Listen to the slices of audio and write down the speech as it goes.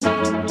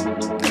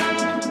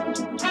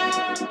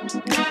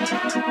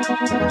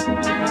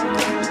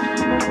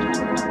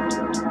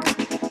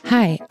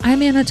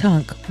I'm Anna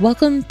Tonk.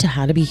 Welcome to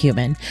How to Be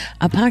Human,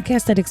 a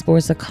podcast that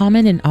explores the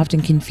common and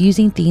often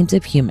confusing themes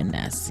of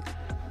humanness.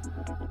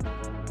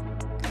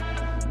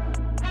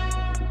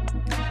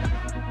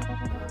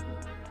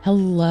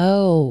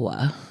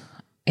 Hello,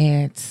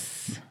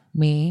 it's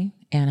me,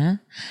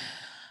 Anna.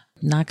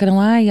 Not gonna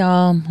lie,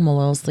 y'all, I'm a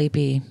little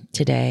sleepy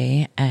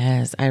today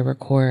as I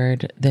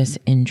record this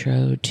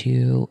intro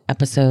to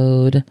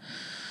episode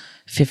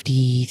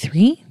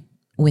 53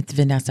 with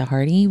Vanessa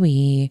Hardy.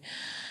 We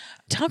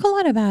talk a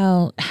lot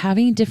about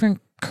having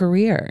different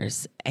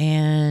careers,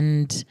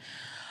 and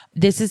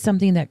this is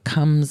something that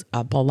comes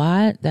up a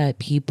lot that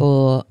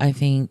people, I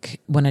think,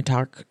 want to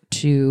talk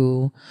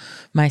to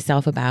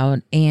myself about.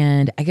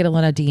 And I get a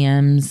lot of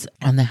DMs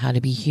on the How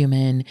to Be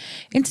Human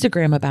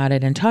Instagram about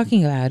it and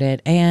talking about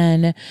it.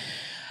 And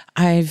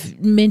I've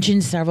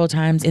mentioned several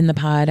times in the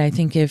pod, I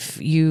think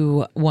if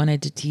you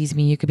wanted to tease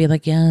me, you could be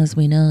like, yes,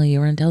 we know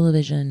you're on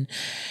television.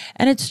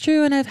 And it's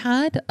true. And I've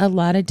had a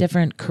lot of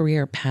different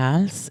career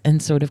paths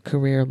and sort of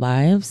career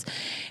lives.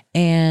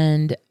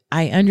 And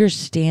I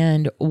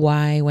understand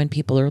why when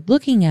people are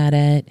looking at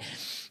it,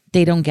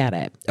 they don't get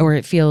it, or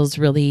it feels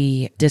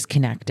really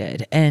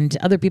disconnected. And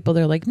other people,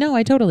 they're like, no,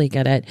 I totally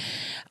get it.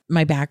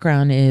 My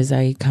background is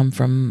I come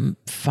from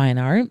fine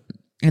art,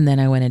 and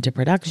then I went into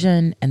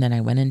production, and then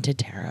I went into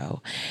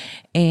tarot.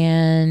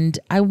 And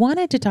I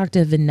wanted to talk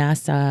to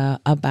Vanessa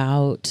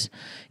about,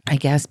 I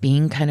guess,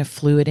 being kind of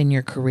fluid in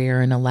your career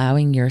and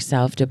allowing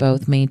yourself to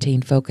both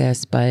maintain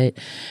focus, but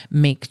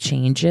make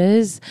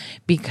changes,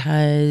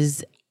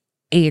 because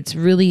it's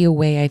really a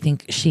way I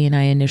think she and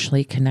I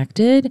initially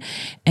connected,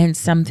 and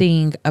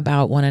something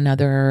about one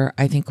another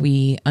I think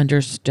we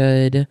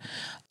understood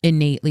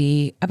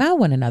innately about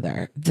one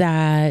another,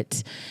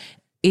 that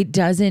it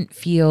doesn't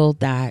feel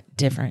that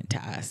different to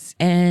us.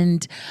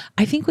 And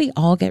I think we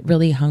all get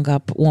really hung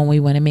up when we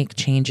want to make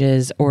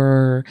changes,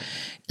 or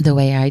the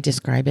way I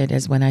describe it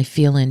is when I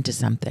feel into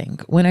something.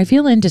 When I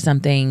feel into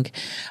something,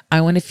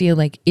 I want to feel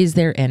like, is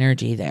there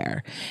energy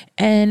there?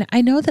 And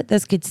I know that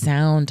this could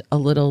sound a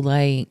little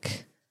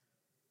like,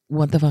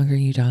 what the fuck are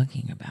you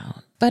talking about?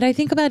 But I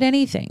think about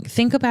anything.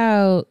 Think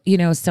about,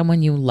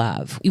 someone you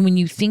love. When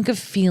you think of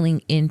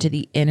feeling into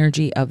the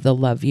energy of the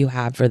love you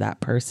have for that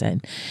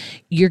person,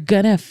 you're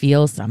going to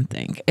feel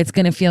something. It's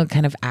going to feel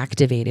kind of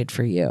activated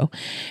for you.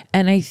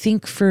 And I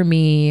think for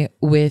me,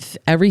 with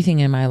everything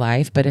in my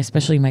life, but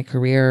especially my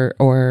career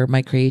or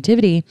my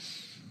creativity,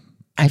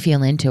 I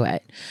feel into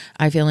it.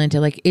 I feel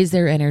into, like, is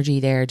there energy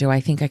there? Do I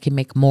think I can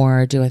make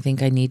more? Do I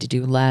think I need to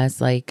do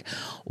less? Like,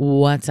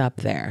 what's up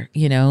there?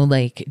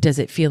 Like, does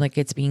it feel like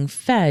it's being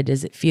fed?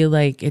 Does it feel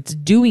like it's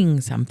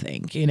doing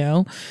something?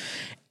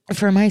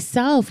 For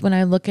myself, when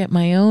I look at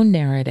my own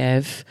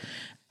narrative,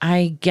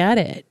 I get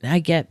it. I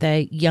get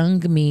that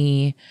young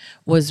me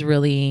was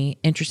really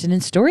interested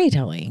in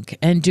storytelling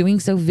and doing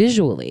so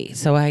visually.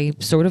 So I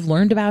sort of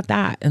learned about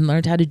that and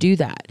learned how to do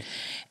that.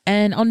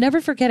 And I'll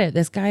never forget it.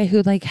 This guy who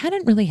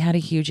hadn't really had a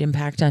huge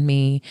impact on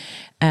me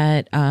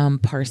at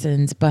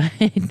Parsons, but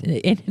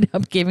ended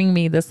up giving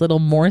me this little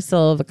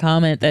morsel of a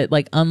comment that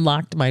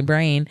unlocked my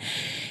brain.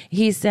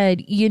 He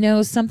said,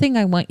 something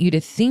I want you to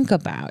think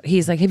about.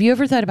 He's like, have you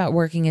ever thought about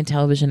working in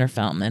television or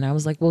film? And I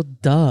was like, well,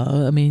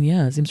 duh. I mean,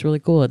 yeah, it seems really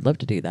cool. I'd love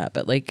to do that.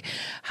 But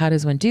how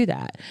does one do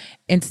that?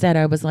 Instead,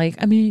 I was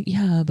like, I mean,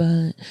 yeah,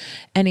 but,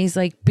 and he's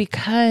like,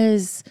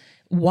 because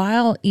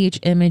while each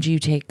image you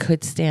take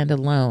could stand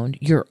alone,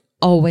 you're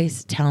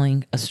always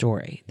telling a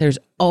story. There's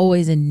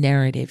always a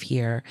narrative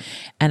here.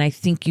 And I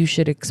think you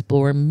should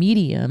explore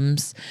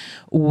mediums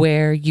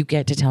where you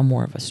get to tell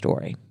more of a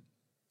story.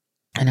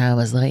 And I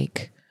was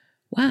like,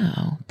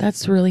 wow,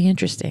 that's really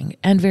interesting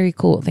and very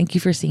cool. Thank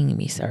you for seeing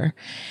me, sir.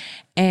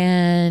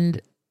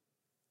 And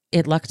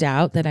it lucked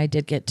out that I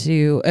did get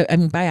to,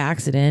 by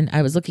accident,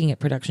 I was looking at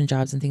production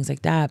jobs and things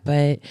like that,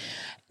 but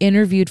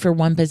interviewed for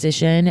one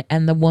position,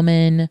 and the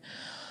woman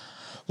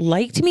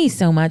liked me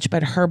so much,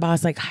 but her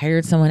boss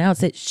hired someone else,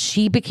 that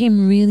she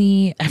became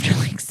really, after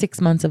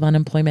 6 months of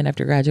unemployment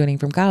after graduating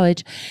from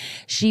college,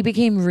 she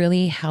became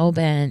really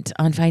hell-bent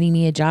on finding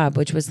me a job,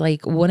 which was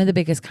one of the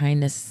biggest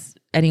kindness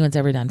anyone's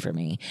ever done for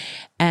me.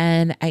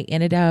 And I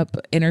ended up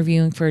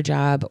interviewing for a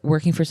job,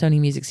 working for Sony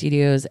Music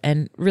Studios,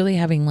 and really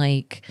having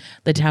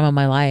the time of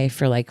my life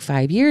for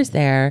 5 years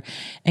there,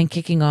 and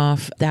kicking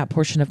off that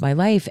portion of my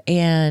life.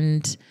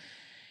 And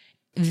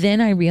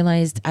then I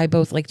realized I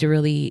both like to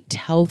really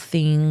tell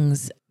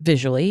things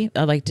visually.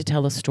 I like to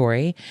tell a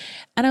story,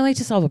 and I like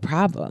to solve a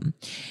problem.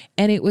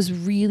 And it was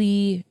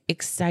really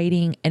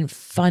exciting and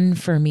fun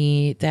for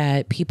me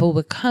that people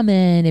would come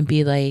in and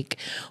be like,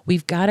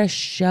 we've got a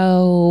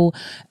show,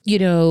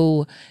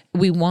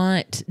 we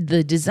want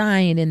the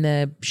design and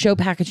the show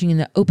packaging and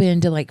the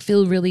open to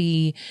feel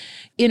really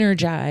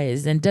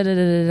energized and da da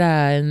da da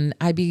da. And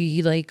I'd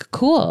be like,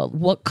 cool.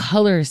 What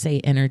colors say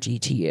energy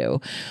to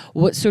you?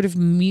 What sort of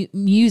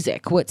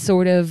music? What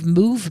sort of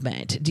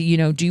movement? Do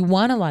you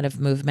want a lot of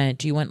movement?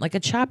 Do you want a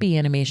choppy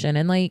animation?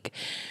 And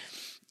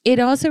it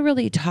also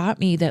really taught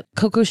me that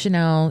Coco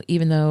Chanel,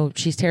 even though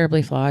she's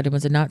terribly flawed and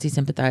was a Nazi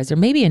sympathizer,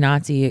 maybe a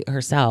Nazi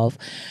herself,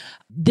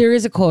 there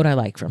is a quote I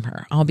like from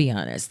her, I'll be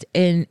honest.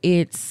 And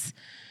it's,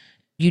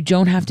 you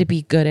don't have to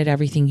be good at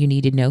everything. You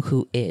need to know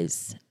who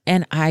is.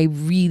 And I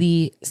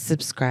really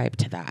subscribe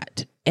to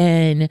that.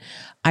 And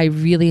I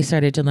really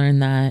started to learn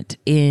that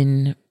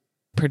in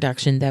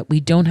production, that we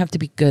don't have to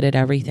be good at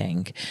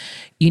everything.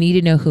 You need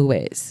to know who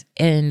is.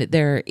 And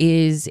there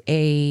is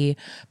a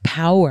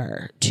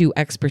power to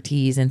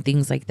expertise and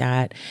things like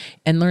that.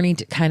 And learning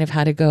to kind of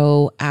how to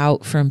go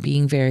out from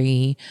being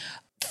very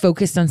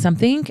focused on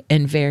something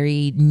and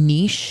very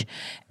niche,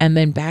 and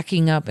then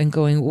backing up and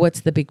going,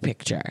 what's the big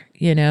picture,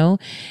 you know?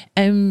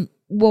 And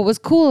what was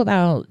cool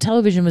about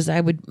television was I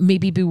would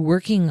maybe be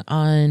working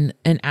on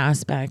an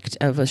aspect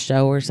of a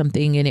show or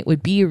something, and it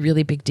would be a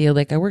really big deal.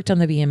 Like I worked on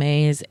the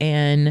VMAs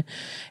and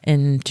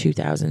in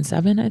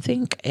 2007, I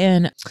think.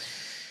 And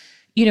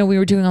you know, we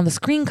were doing all the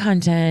screen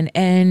content,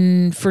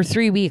 and for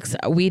 3 weeks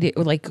we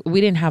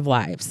didn't have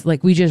lives.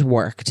 Like we just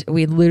worked.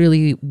 We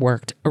literally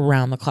worked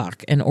around the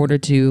clock in order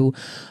to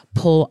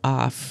pull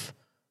off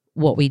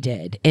what we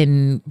did.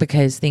 And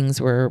because things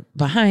were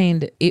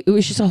behind, it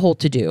was just a whole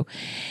to do.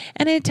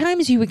 And at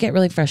times you would get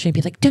really frustrated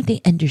and be like, don't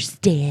they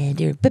understand?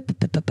 Or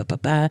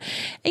and,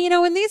 you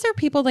know, and these are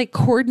people like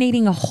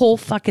coordinating a whole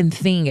fucking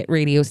thing at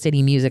Radio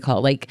City Music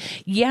Hall. Like,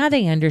 yeah,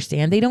 they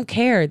understand. They don't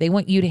care. They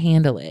want you to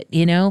handle it,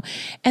 you know?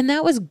 And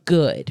that was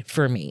good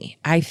for me.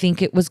 I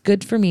think it was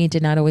good for me to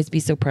not always be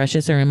so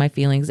precious or in my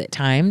feelings at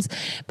times,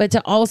 but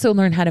to also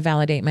learn how to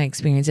validate my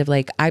experience of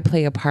like, I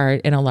play a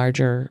part in a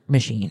larger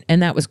machine.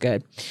 And that was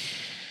good.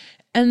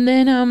 And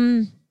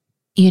then,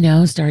 you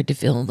know, started to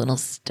feel a little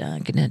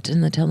stagnant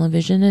in the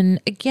television.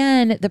 And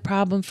again, the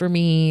problem for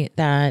me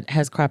that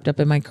has cropped up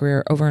in my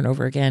career over and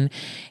over again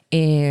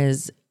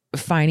is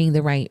finding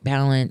the right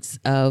balance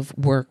of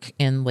work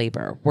and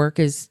labor. Work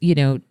is, you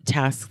know,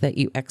 tasks that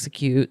you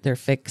execute. They're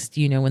fixed,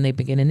 you know, when they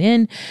begin and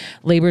end.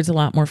 Labor is a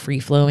lot more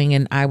free flowing.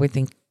 And I would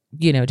think,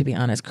 you know, to be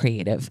honest,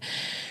 creative.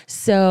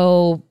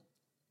 So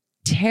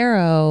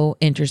tarot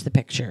enters the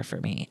picture for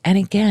me. And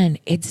again,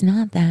 it's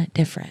not that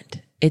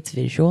different. It's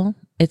visual,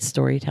 it's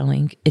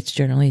storytelling, it's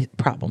generally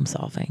problem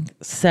solving.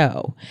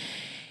 So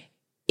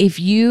if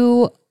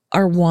you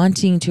are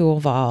wanting to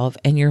evolve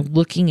and you're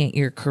looking at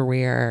your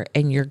career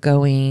and you're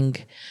going,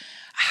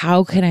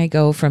 how can I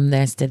go from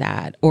this to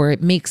that? Or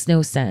it makes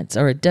no sense,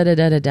 or da da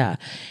da da da.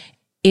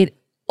 It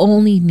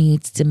only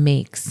needs to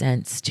make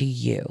sense to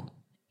you.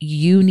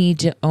 You need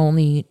to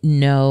only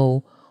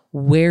know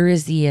where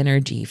is the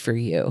energy for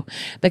you?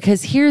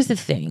 Because here's the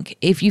thing.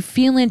 If you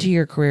feel into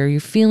your career,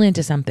 you feel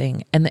into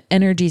something and the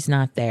energy's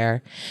not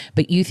there,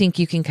 but you think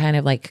you can kind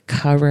of like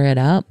cover it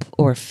up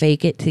or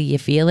fake it till you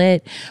feel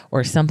it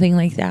or something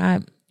like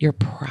that, you're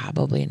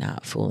probably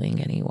not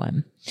fooling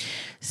anyone.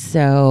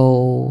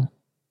 So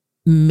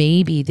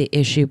maybe the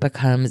issue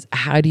becomes,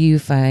 how do you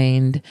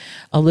find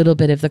a little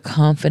bit of the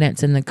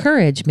confidence and the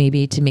courage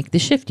maybe to make the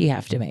shift you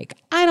have to make?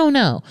 I don't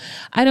know.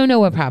 I don't know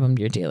what problem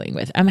you're dealing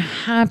with. I'm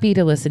happy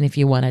to listen if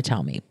you want to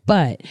tell me.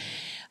 But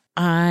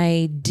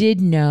I did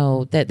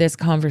know that this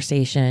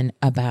conversation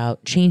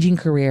about changing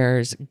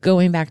careers,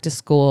 going back to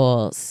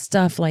school,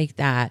 stuff like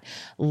that,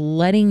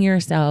 letting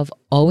yourself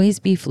always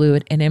be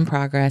fluid and in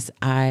progress.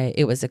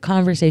 It was a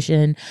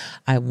conversation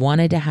I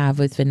wanted to have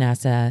with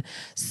Vanessa.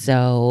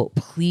 So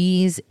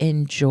please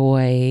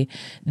enjoy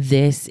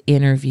this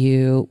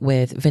interview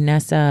with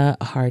Vanessa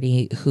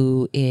Hardy,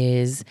 who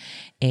is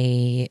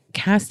a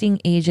casting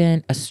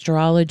agent,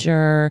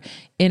 astrologer,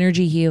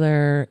 energy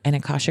healer, and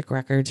Akashic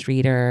Records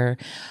reader.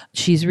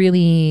 She's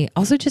really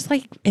also just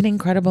like an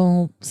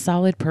incredible,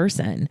 solid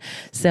person.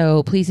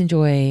 So please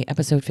enjoy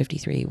episode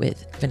 53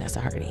 with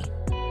Vanessa Hardy.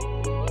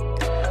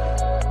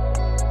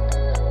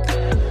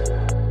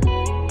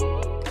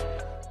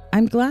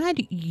 I'm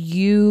glad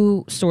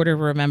you sort of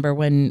remember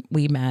when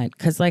we met,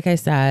 because like I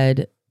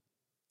said,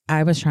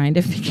 I was trying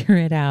to figure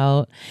it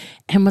out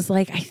and was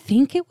like, I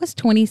think it was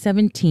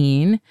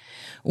 2017,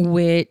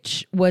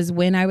 which was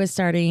when I was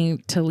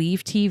starting to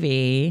leave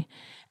TV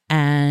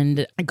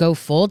and go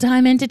full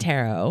time into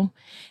tarot.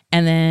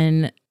 And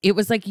then it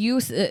was like you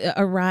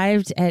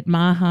arrived at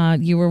Maha.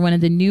 You were one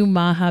of the new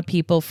Maha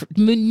people,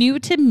 new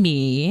to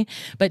me,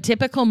 but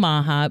typical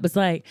Maha. It was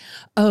like,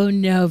 oh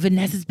no,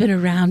 Vanessa's been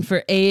around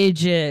for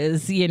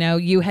ages. You know,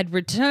 you had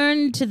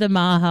returned to the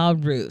Maha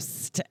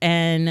roost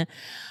and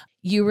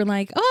you were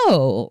like,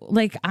 oh,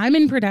 like I'm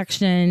in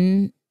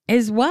production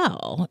as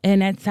well.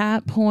 And at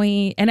that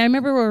point, and I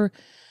remember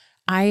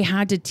I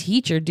had to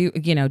teach or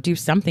do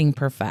something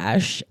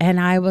profesh. And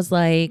I was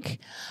like,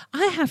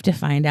 I have to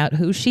find out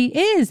who she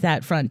is,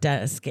 that front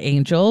desk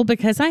angel,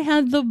 because I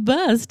had the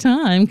best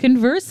time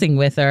conversing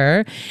with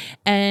her.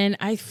 And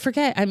I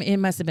forget, it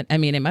must have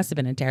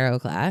been a tarot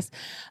class.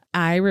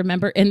 I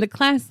remember in the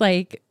class,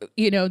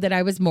 that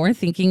I was more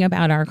thinking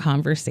about our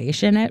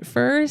conversation at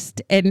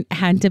first and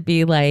had to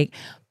be like,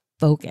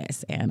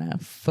 focus, Anna,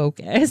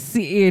 focus.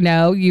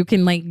 You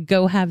can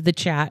go have the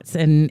chats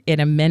in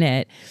a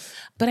minute.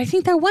 But I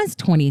think that was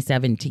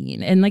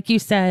 2017. And like you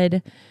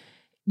said,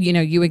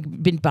 you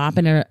had been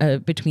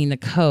bopping between the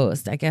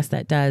coast. I guess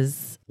that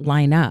does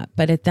line up.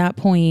 But at that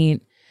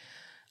point,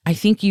 I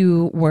think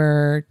you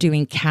were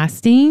doing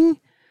casting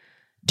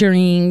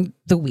during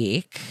the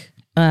week,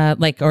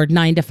 or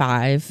 9 to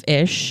 5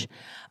 ish.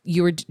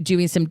 You were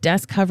doing some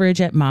desk coverage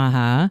at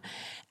Maha,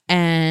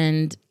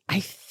 and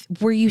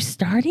were you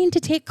starting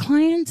to take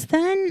clients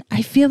then?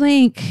 I feel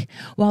like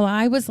while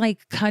I was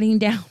like cutting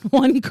down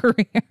one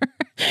career,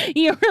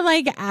 you were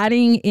like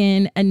adding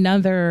in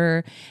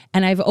another.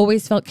 And I've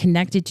always felt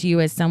connected to you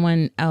as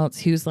someone else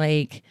who's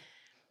like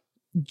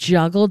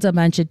juggled a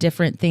bunch of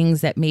different things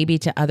that maybe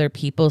to other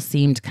people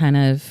seemed kind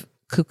of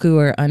cuckoo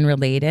or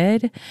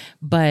unrelated,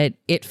 but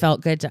it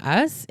felt good to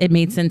us. It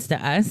made sense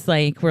to us.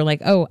 Like, we're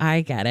like, oh,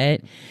 I get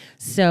it.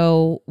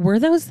 So were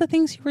those the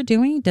things you were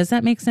doing? Does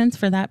that make sense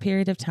for that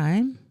period of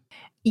time?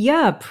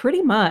 Yeah,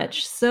 pretty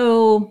much.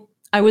 So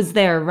I was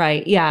there,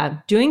 right? Yeah,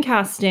 doing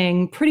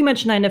casting pretty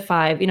much 9 to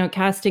 5.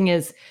 Casting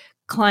is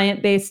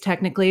client based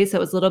technically. So it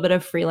was a little bit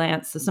of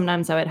freelance. So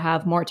sometimes I would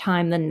have more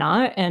time than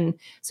not. And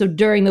so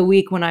during the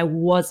week when I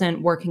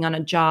wasn't working on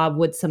a job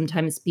would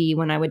sometimes be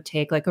when I would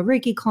take like a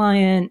Reiki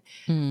client.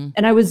 Mm.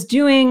 And I was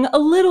doing a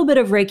little bit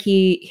of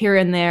Reiki here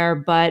and there,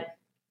 but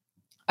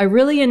I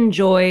really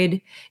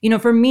enjoyed,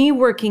 for me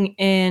working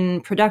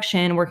in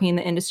production, working in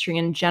the industry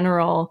in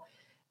general,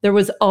 there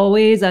was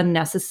always a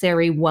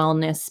necessary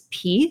wellness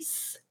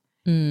piece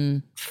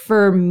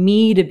for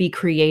me to be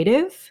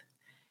creative.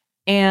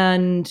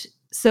 And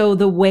so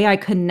the way I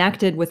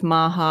connected with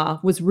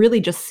Maha was really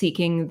just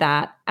seeking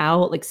that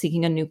out, like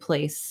seeking a new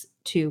place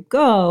to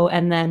go.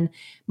 And then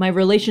my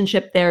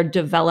relationship there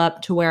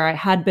developed to where I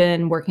had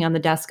been working on the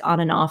desk on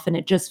and off. And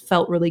it just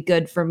felt really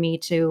good for me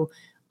to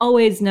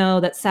always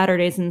know that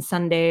Saturdays and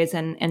Sundays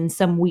and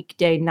some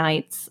weekday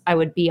nights, I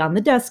would be on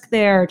the desk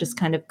there, just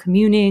kind of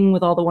communing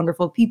with all the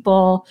wonderful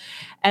people.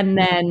 And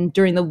then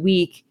during the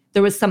week,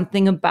 there was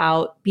something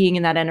about being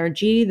in that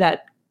energy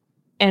that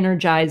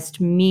energized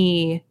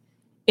me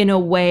in a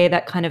way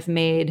that kind of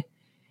made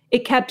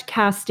it kept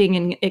casting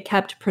and it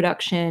kept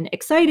production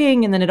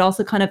exciting. And then it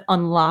also kind of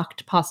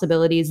unlocked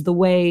possibilities the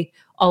way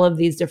all of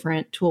these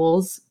different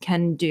tools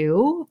can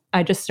do.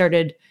 I just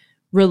started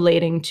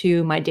relating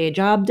to my day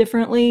job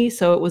differently.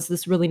 So it was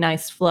this really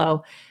nice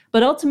flow.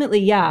 But ultimately,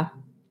 yeah,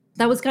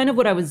 that was kind of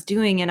what I was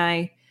doing. And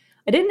I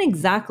didn't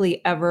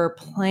exactly ever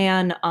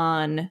plan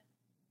on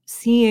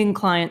seeing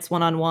clients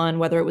one-on-one,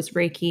 whether it was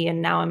Reiki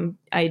and now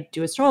I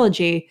do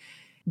astrology.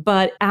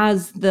 But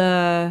as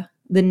the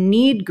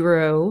need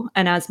grew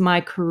and as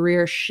my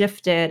career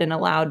shifted and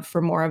allowed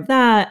for more of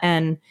that,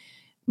 and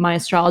my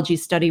astrology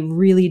study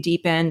really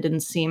deepened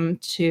and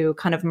seemed to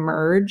kind of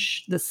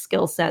merge the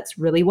skill sets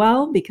really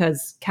well,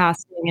 because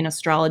casting and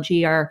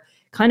astrology are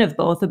kind of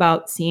both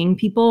about seeing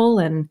people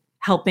and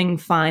helping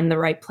find the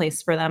right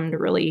place for them to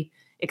really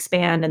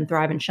expand and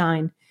thrive and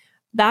shine.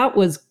 That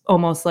was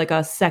almost like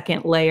a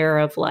second layer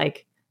of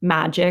like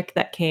magic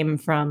that came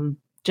from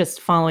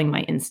just following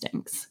my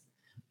instincts.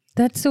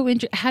 That's so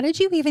interesting. How did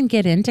you even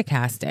get into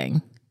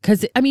casting?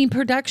 Because, I mean,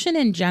 production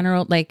in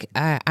general, like,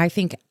 I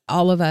think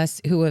all of us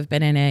who have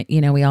been in it,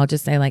 we all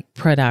just say like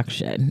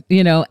production,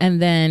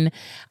 and then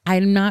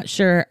I'm not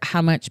sure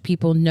how much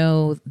people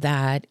know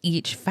that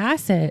each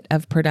facet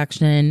of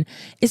production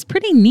is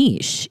pretty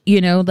niche,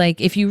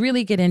 like if you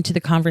really get into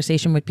the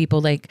conversation with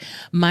people, like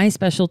my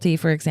specialty,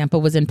 for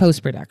example, was in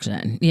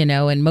post-production,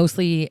 and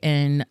mostly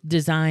in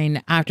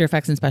design, After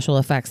Effects and special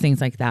effects,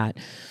 things like that.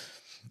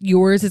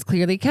 Yours is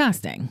clearly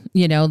casting,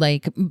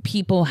 like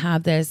people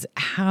have this.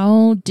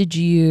 How did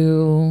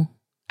you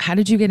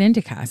get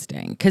into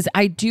casting? Because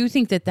I do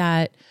think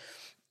that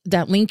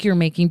link you're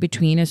making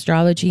between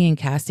astrology and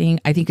casting,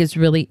 I think is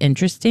really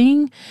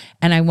interesting.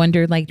 And I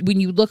wonder, like, when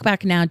you look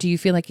back now, do you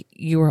feel like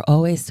you were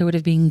always sort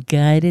of being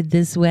guided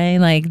this way?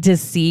 Like to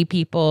see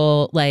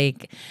people,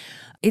 like,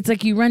 it's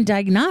like you run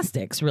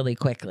diagnostics really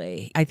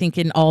quickly, I think,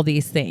 in all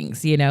these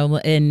things,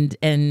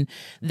 and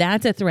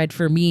that's a thread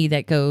for me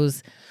that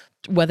goes,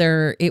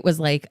 whether it was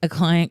like a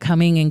client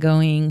coming and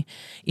going,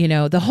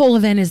 the whole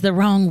event is the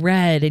wrong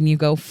red, and you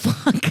go,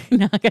 fuck,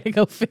 now I gotta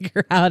go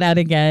figure out how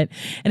to get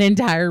an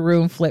entire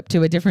room flipped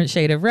to a different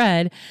shade of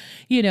red,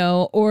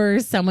 or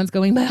someone's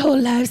going, my whole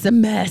life's a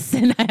mess,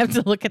 and I have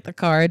to look at the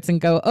cards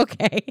and go,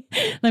 okay,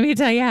 let me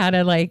tell you how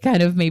to like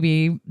kind of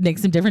maybe make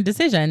some different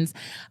decisions.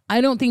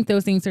 I don't think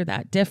those things are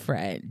that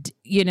different.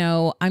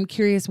 I'm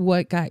curious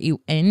what got you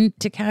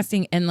into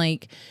casting, and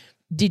like,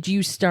 did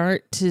you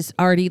start to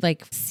already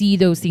like see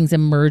those things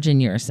emerge in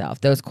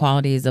yourself, those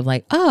qualities of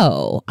like,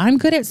 oh, I'm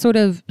good at sort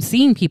of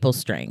seeing people's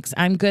strengths.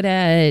 I'm good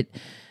at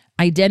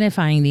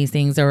identifying these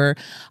things, or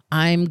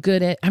I'm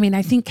good at,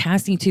 I think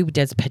casting too,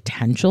 does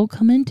potential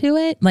come into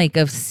it? Like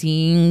of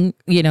seeing,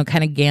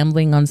 kind of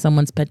gambling on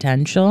someone's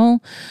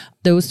potential,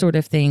 those sort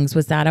of things.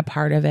 Was that a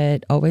part of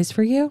it always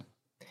for you?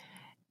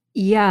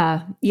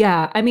 Yeah.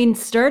 Yeah.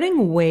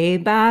 Starting way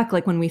back,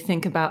 like when we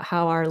think about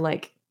how our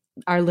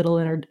little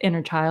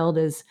inner child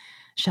is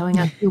showing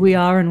us who we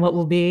are and what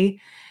we'll be,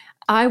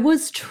 I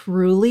was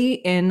truly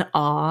in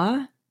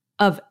awe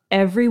of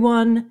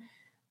everyone,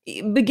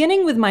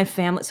 beginning with my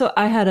family. So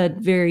I had a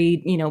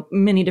very,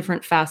 many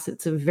different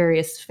facets of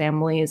various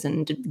families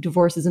and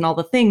divorces and all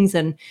the things.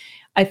 And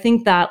I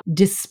think that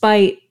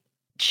despite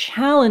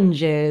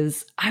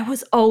challenges, I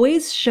was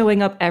always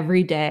showing up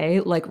every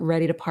day, like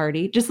ready to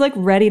party, just like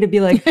ready to be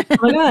like, oh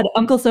my God,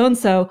 Uncle so and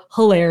so,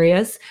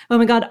 hilarious. Oh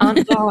my God,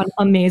 Aunt Dawn,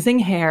 amazing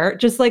hair.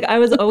 Just like I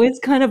was always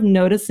kind of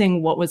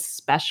noticing what was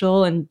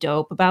special and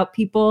dope about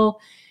people,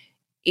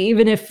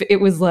 even if it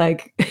was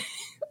like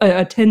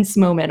a tense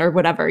moment or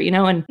whatever, you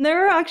know? And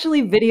there are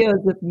actually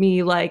videos of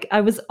me, like,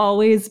 I was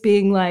always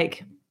being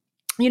like,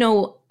 you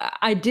know,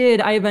 I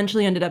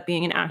eventually ended up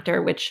being an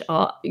actor, which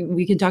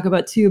we can talk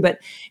about too. But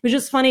it was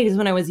just funny because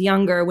when I was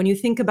younger, when you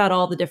think about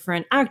all the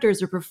different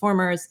actors or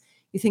performers,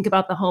 you think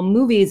about the home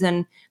movies,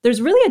 and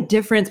there's really a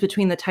difference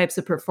between the types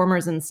of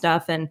performers and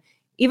stuff. And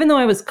even though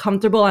I was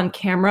comfortable on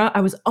camera,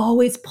 I was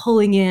always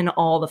pulling in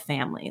all the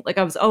family. Like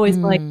I was always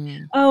like,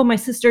 Mm. oh, my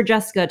sister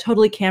Jessica,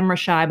 totally camera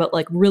shy, but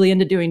like really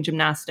into doing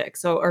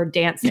gymnastics or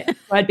dancing. So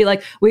I'd be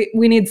like, we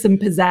need some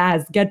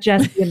pizzazz. Get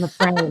Jessie in the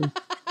frame.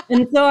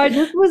 And so I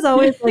just was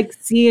always like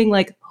seeing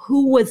like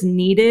who was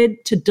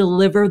needed to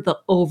deliver the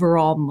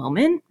overall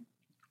moment.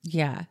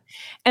 Yeah.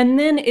 And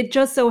then it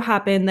just so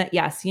happened that,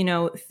 yes, you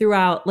know,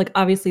 throughout, like,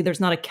 obviously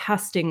there's not a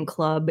casting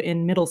club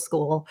in middle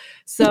school.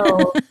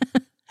 So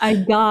I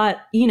got,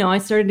 you know, I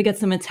started to get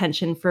some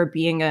attention for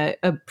being a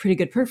pretty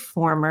good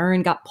performer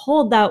and got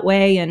pulled that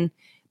way.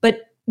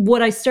 But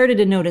what I started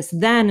to notice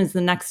then is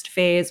the next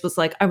phase was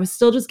like, I was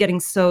still just getting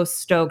so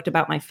stoked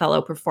about my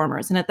fellow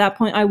performers. And at that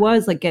point, I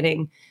was like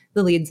getting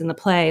the leads in the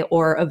play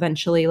or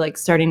eventually like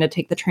starting to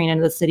take the train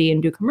into the city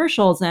and do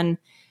commercials. And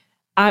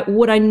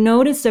what I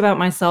noticed about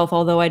myself,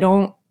 although I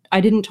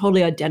didn't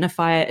totally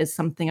identify it as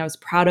something I was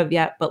proud of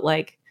yet, but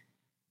like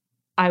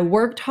I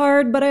worked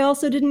hard, but I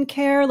also didn't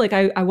care. Like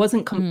I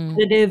wasn't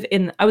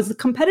Mm. I was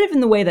competitive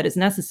in the way that is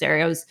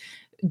necessary. I was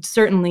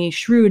certainly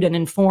shrewd and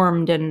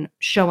informed and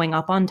showing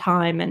up on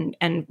time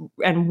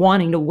and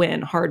wanting to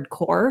win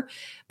hardcore.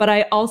 But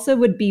I also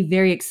would be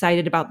very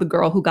excited about the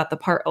girl who got the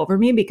part over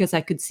me because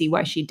I could see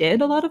why she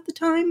did a lot of the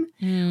time.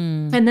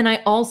 Mm. And then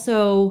I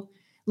also,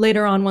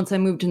 later on, once I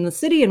moved in the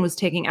city and was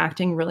taking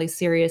acting really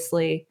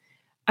seriously,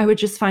 I would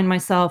just find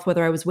myself,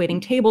 whether I was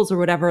waiting tables or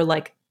whatever,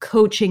 like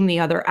coaching the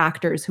other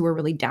actors who were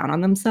really down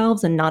on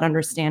themselves and not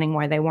understanding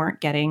why they weren't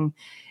getting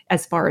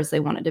as far as they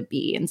wanted to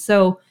be. And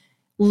so,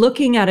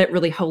 looking at it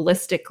really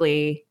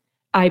holistically,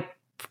 I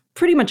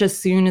pretty much as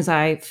soon as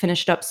I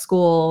finished up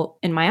school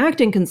in my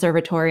acting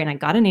conservatory and I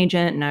got an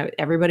agent and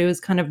everybody was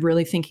kind of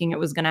really thinking it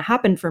was going to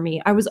happen for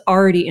me, I was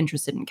already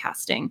interested in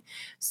casting.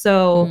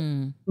 So,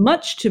 Mm.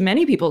 much to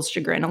many people's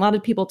chagrin, a lot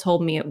of people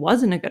told me it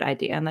wasn't a good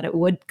idea and that it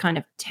would kind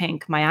of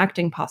tank my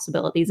acting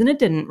possibilities, and it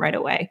didn't right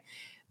away.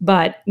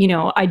 But, you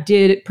know, I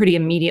did pretty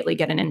immediately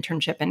get an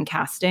internship in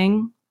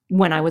casting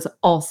when I was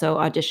also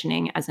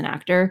auditioning as an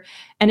actor.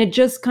 And it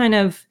just kind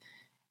of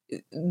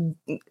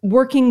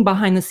working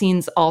behind the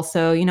scenes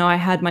also, you know, I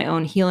had my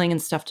own healing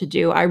and stuff to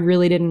do. I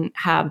really didn't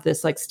have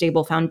this like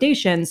stable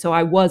foundation. So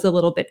I was a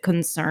little bit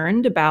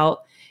concerned about,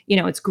 you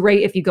know, it's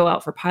great if you go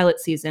out for pilot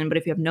season, but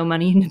if you have no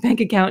money in your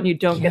bank account and you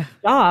don't get Yeah.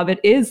 a job, it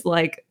is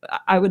like,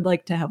 I would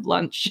like to have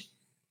lunch.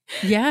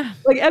 Yeah.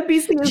 Like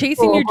NBC is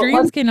Chasing cool, your but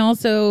dreams can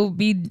also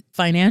be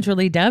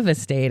financially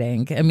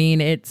devastating. I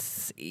mean,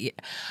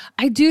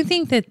 I do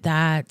think that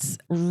that's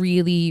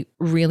really,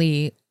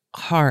 really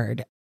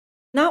hard.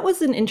 that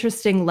was an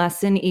interesting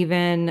lesson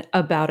even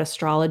about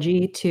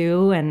astrology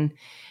too, and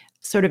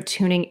sort of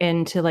tuning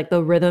into like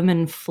the rhythm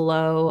and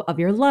flow of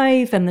your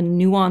life and the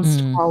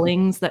nuanced Mm.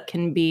 callings that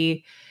can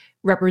be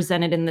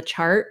represented in the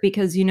chart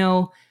because you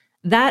know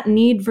that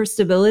need for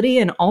stability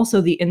and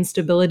also the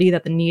instability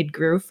that the need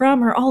grew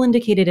from are all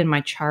indicated in my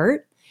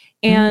chart.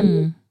 And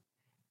Mm.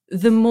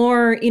 the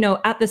more, you know,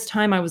 at this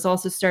time I was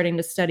also starting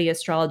to study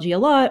astrology a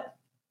lot,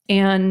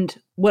 and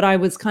what I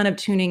was kind of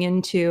tuning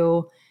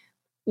into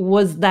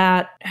was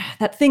that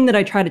thing that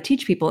I try to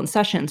teach people in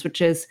sessions, which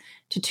is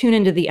to tune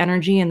into the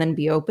energy and then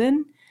be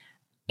open.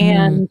 Mm.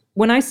 And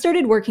when I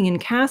started working in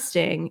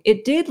casting,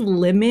 it did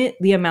limit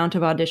the amount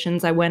of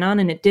auditions I went on,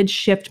 and it did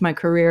shift my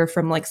career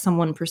from like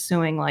someone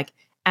pursuing like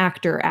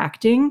actor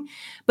acting,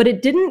 but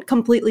it didn't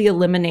completely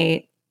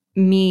eliminate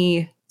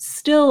me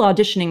still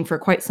auditioning for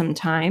quite some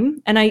time.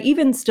 And I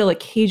even still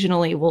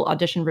occasionally will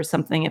audition for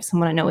something if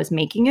someone I know is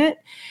making it.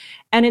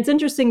 And it's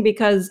interesting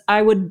because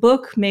I would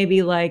book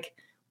maybe like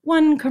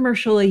one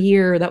commercial a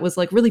year that was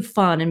like really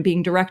fun and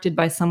being directed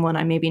by someone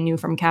I maybe knew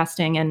from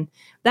casting. And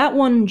that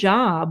one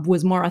job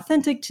was more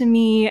authentic to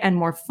me and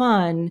more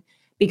fun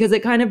because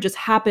it kind of just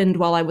happened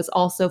while I was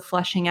also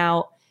fleshing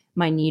out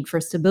my need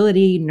for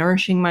stability,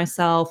 nourishing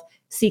myself,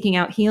 seeking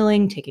out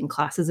healing, taking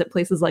classes at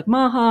places like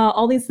Maha,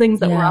 all these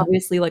things that were Yeah.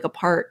 obviously like a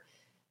part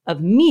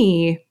of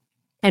me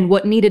and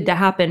what needed to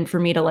happen for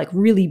me to like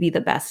really be the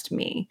best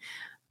me.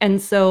 And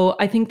so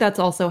I think that's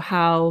also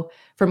how,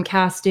 from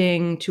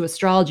casting to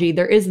astrology,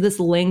 there is this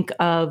link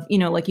of, you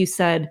know, like you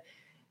said,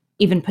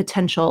 even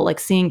potential, like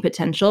seeing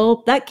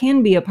potential, that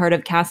can be a part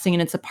of casting.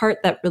 And it's a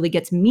part that really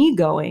gets me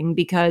going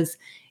because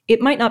it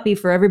might not be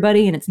for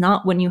everybody. And it's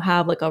not when you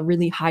have like a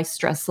really high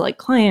stress like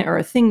client or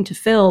a thing to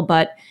fill,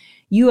 but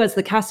you as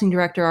the casting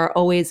director are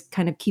always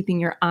kind of keeping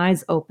your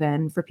eyes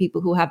open for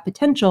people who have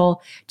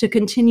potential to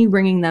continue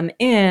bringing them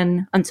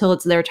in until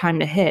it's their time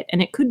to hit.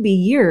 And it could be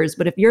years,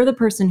 but if you're the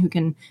person who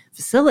can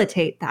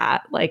facilitate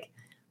that, like,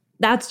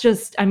 that's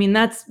just, I mean,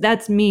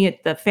 that's me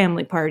at the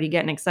family party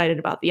getting excited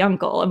about the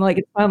uncle. I'm like,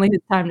 it's finally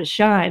his time to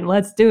shine.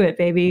 Let's do it,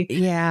 baby.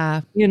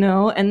 Yeah. You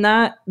know, and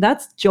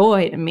that's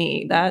joy to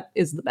me. That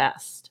is the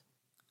best.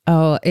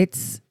 Oh,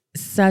 it's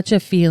such a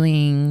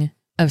feeling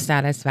of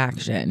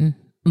satisfaction.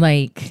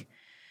 Like,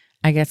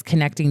 I guess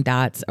connecting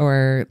dots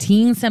or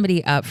teeing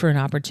somebody up for an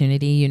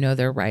opportunity you know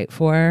they're right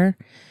for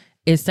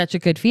is such a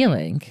good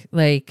feeling.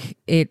 Like,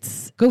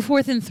 it's go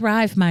forth and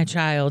thrive, my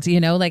child, you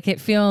know, like it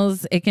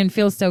can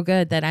feel so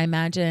good that I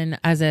imagine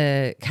as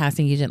a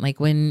casting agent, like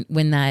when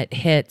that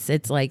hits,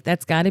 it's like,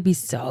 that's gotta be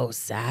so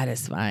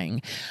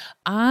satisfying.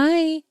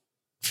 I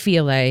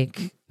feel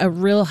like a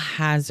real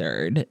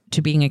hazard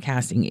to being a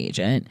casting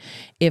agent,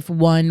 if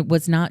one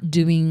was not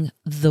doing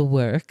the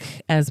work,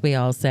 as we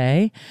all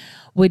say,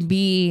 would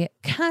be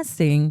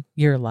casting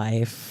your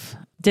life.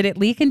 Did it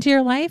leak into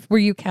your life? Were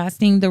you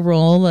casting the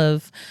role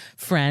of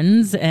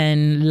friends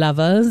and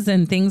lovers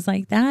and things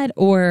like that?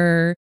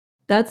 Or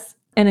that's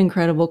an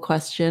incredible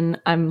question.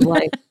 I'm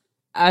like,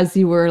 as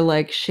you were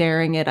like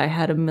sharing it, I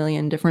had a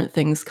million different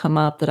things come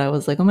up that I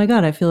was like, oh my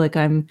God, I feel like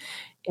I'm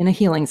in a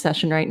healing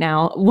session right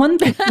now. One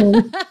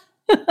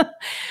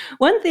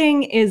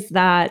thing is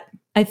that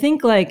I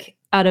think, like,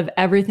 out of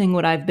everything,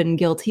 what I've been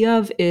guilty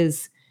of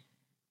is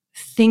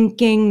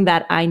thinking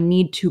that I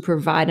need to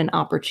provide an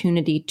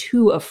opportunity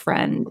to a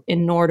friend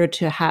in order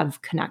to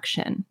have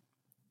connection.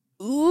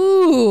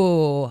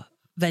 Ooh,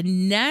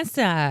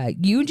 Vanessa,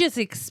 you just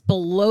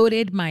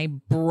exploded my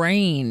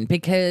brain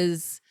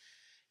because,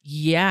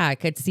 yeah, I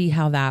could see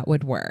how that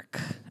would work.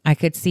 I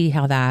could see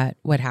how that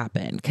would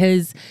happen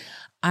because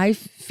I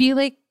feel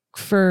like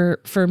for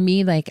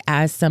me, like,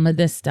 as some of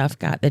this stuff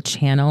got the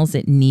channels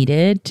it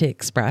needed to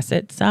express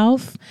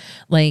itself,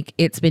 like,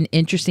 it's been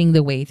interesting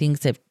the way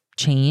things have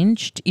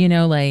changed, you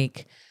know,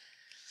 like,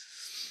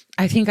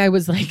 I think I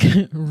was like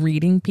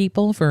reading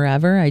people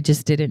forever. I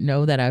just didn't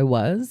know that I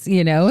was,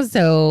 you know?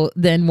 So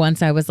then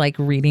once I was like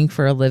reading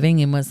for a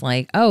living and was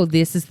like, oh,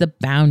 this is the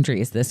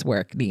boundaries this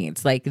work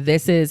needs. Like,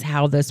 this is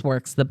how this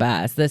works the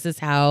best. This is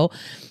how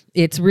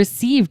it's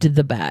received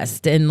the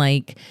best. And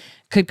like,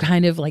 could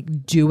kind of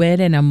like do it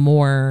in a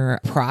more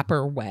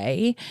proper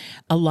way.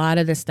 A lot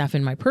of the stuff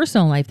in my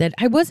personal life that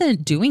I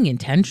wasn't doing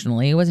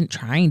intentionally, I wasn't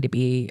trying to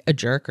be a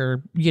jerk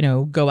or, you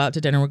know, go out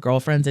to dinner with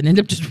girlfriends and end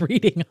up just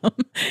reading them,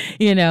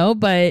 you know,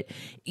 but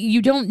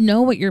you don't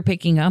know what you're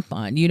picking up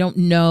on. You don't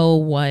know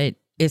what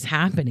is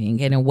happening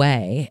in a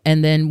way.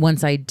 And then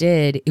once I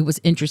did, it was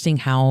interesting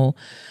how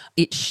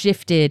it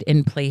shifted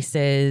in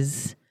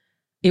places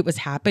it was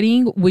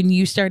happening. When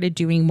you started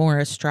doing more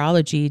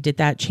astrology, did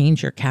that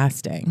change your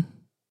casting?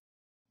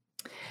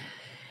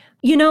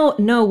 You know,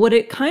 no, what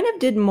it kind of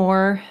did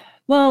more,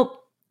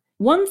 well,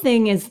 one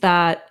thing is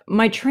that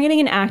my training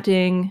in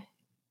acting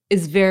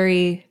is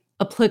very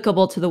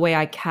applicable to the way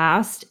I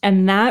cast,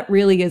 and that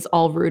really is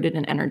all rooted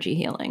in energy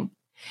healing.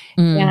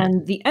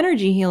 And the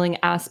energy healing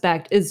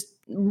aspect is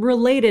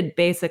related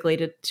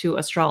basically to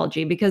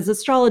astrology, because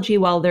astrology,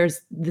 while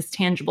there's this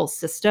tangible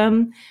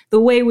system,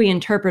 the way we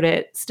interpret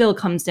it still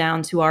comes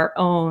down to our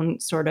own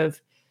sort of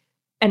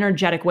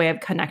energetic way of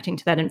connecting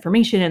to that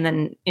information and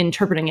then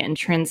interpreting it and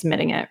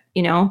transmitting it,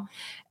 you know?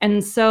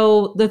 And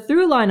so the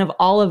through line of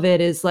all of it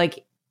is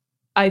like,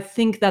 I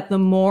think that the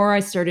more I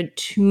started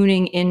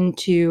tuning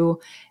into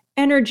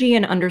energy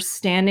and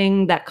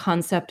understanding that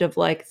concept of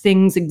like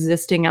things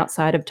existing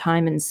outside of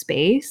time and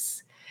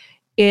space,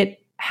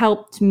 it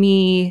helped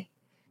me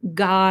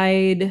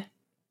guide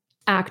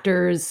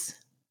actors.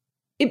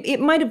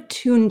 It might have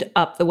tuned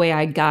up the way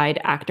I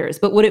guide actors,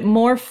 but what it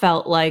more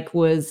felt like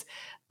was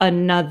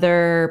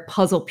another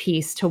puzzle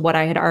piece to what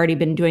I had already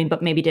been doing,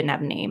 but maybe didn't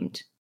have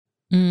named.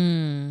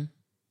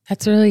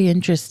 That's really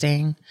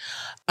interesting.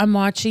 I'm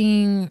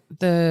watching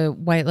the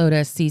White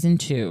Lotus season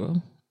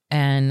 2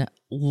 and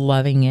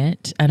loving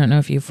it. I don't know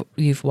if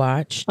you've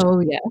watched.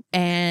 Oh yeah.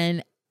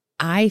 And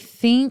I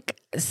think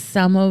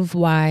some of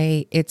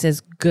why it's as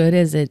good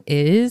as it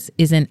is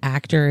an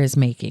actor is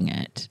making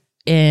it.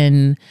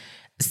 And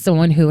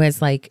someone who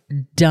has like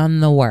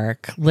done the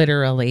work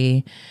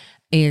literally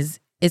is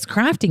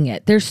crafting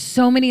it. There's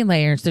so many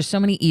layers. There's so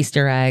many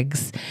Easter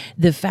eggs.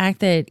 The fact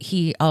that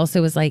he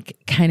also is like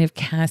kind of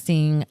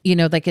casting, you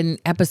know, like in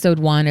episode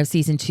 1 of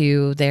season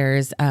 2,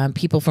 there's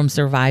people from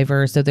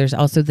Survivor. So there's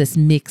also this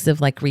mix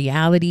of like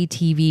reality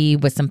TV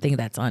with something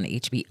that's on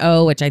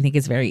HBO, which I think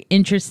is very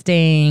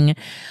interesting.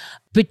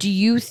 But do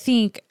you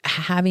think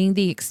having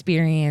the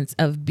experience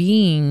of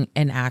being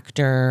an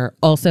actor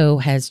also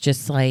has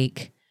just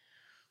like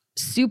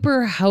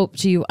super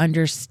helped you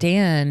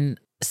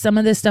understand some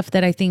of the stuff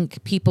that I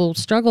think people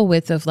struggle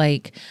with, of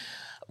like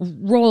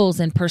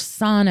roles and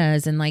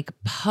personas and like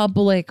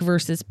public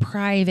versus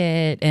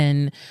private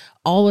and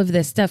all of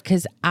this stuff?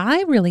 Because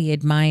I really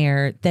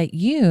admire that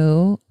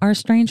you are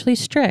strangely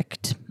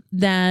strict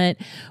that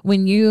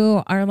when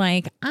you are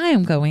like, I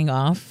am going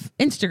off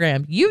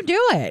Instagram, you do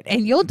it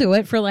and you'll do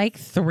it for like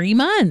 3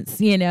 months,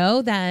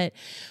 that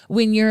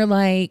when you're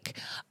like,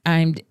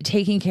 I'm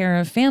taking care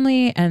of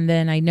family and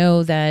then I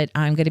know that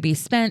I'm going to be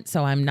spent,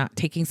 so I'm not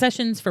taking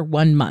sessions for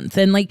 1 month,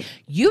 and like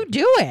you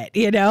do it,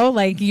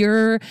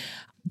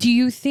 do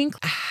you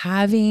think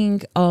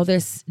having all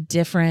this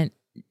different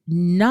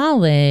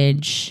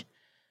knowledge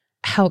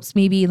helps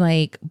maybe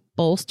like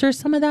bolster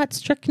some of that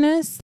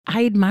strictness?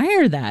 I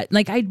admire that.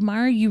 Like, I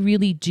admire you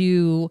really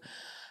do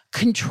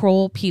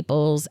control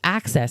people's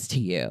access to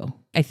you.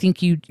 I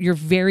think you're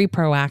very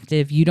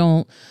proactive.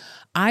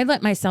 I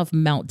let myself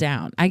melt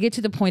down. I get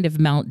to the point of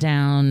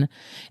meltdown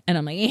and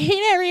I'm like, I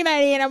hate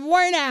everybody and I'm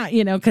worn out,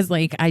 because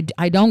like I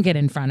don't get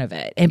in front of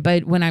it.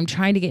 But when I'm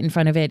trying to get in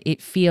front of it,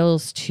 it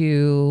feels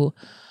too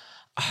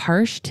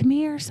harsh to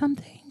me or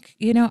something.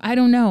 I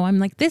don't know. I'm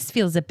like, this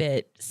feels a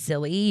bit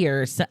silly,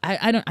 or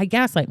I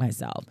gaslight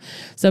myself.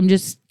 So I'm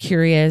just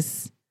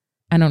curious.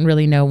 I don't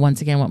really know,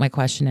 once again, what my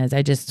question is.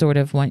 I just sort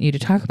of want you to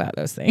talk about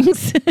those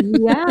things.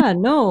 Yeah,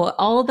 no,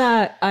 all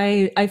that.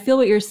 I feel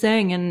what you're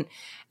saying, and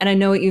I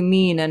know what you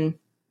mean. And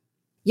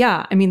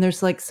yeah, I mean,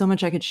 there's like so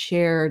much I could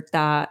share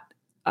that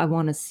I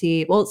want to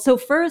see. Well, so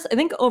first, I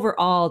think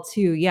overall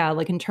too, yeah,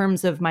 like in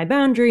terms of my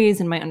boundaries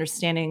and my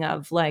understanding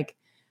of like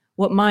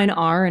what mine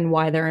are and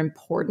why they're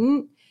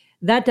important,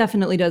 that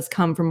definitely does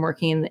come from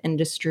working in the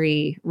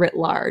industry writ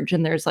large.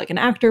 And there's like an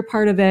actor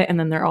part of it. And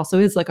then there also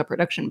is like a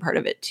production part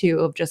of it too,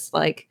 of just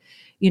like,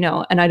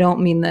 and I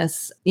don't mean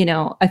this,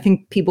 I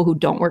think people who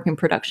don't work in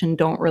production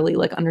don't really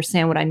like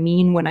understand what I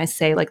mean when I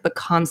say like the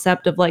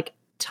concept of like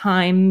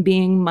time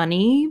being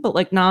money, but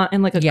like not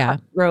in like a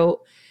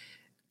cutthroat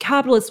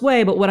capitalist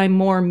way. But what I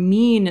more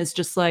mean is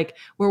just like,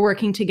 we're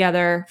working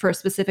together for a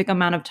specific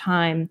amount of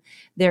time.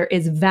 There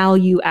is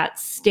value at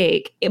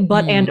stake,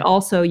 but, and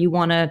also you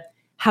want to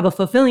have a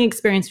fulfilling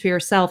experience for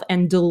yourself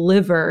and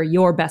deliver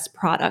your best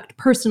product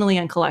personally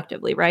and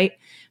collectively, right?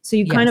 So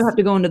you kind of have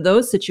to go into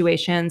those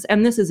situations.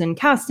 And this is in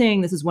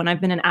casting. This is when I've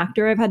been an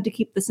actor. I've had to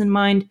keep this in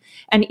mind.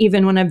 And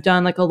even when I've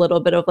done like a little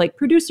bit of like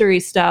producery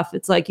stuff,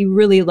 it's like you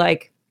really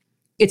like,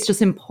 it's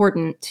just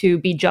important to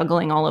be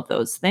juggling all of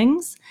those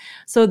things.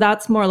 So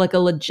that's more like a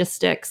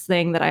logistics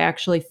thing that I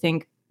actually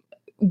think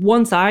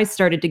once I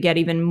started to get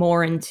even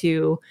more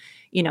into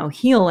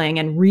healing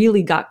and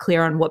really got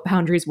clear on what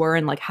boundaries were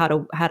and like how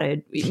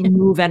to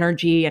move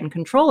energy and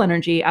control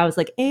energy, I was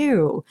like,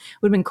 ew,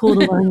 would have been cool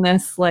to learn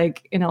this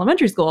like in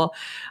elementary school.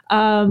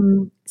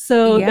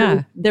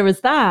 There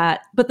was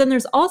that. But then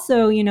there's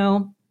also,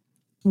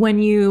 when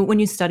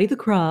you study the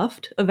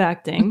craft of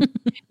acting,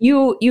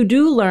 you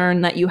do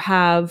learn that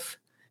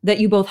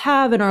you both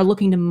have and are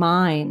looking to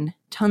mine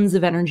tons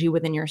of energy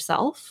within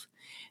yourself.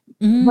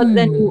 But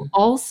then you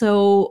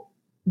also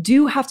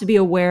do have to be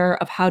aware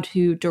of how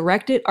to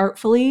direct it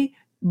artfully,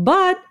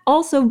 but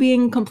also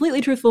being completely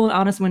truthful and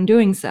honest when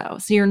doing so.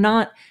 So you're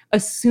not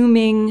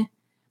assuming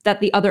that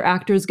the other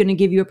actor is going to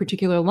give you a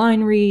particular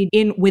line read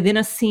within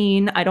a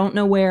scene. I don't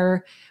know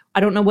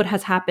what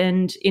has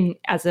happened in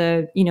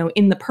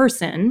the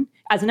person.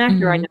 As an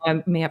actor, I know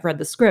I may have read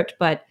the script,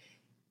 but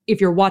if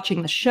you're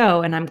watching the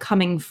show and I'm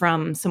coming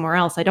from somewhere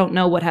else, I don't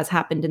know what has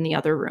happened in the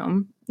other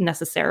room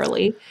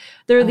necessarily.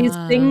 There are these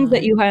things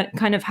that you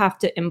kind of have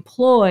to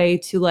employ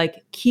to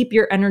like keep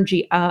your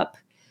energy up,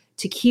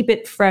 to keep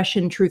it fresh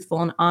and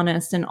truthful and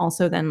honest, and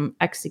also then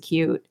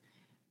execute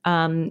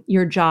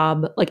your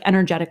job like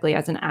energetically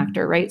as an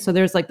actor, right? So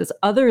there's like this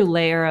other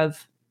layer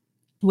of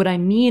what I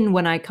mean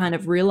when I kind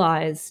of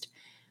realized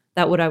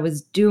that what I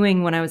was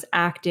doing when I was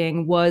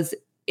acting was,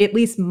 at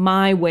least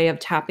my way of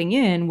tapping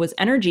in, was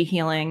energy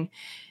healing,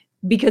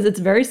 because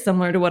it's very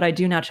similar to what I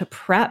do now to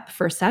prep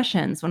for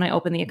sessions. When I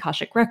open the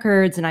Akashic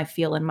records and I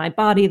feel in my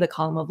body, the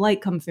column of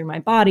light come through my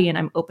body and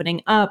I'm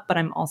opening up, but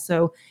I'm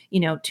also,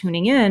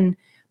 tuning in.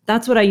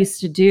 That's what I used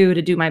to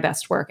do my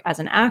best work as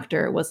an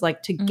actor, was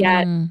like to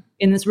get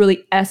in this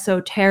really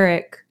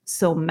esoteric,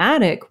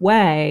 somatic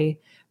way,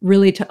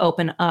 really to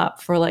open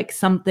up for like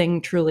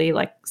something truly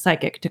like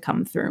psychic to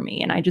come through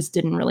me. And I just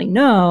didn't really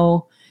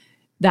know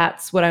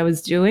that's what I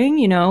was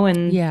doing,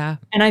 and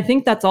I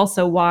think that's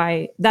also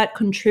why that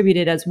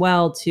contributed as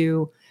well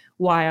to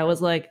why I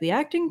was like, the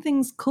acting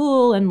thing's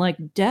cool and like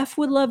Def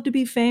would love to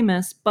be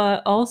famous,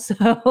 but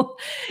also,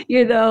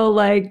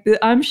 like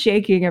I'm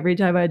shaking every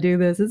time I do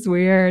this. It's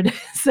weird.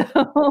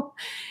 So,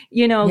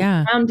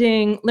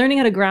 grounding, learning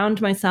how to ground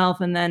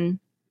myself, and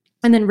then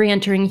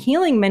re-entering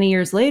healing many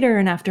years later.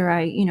 And after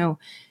I,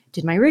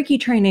 did my Reiki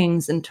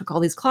trainings and took all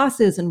these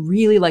classes and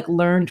really like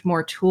learned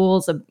more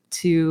tools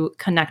to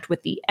connect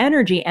with the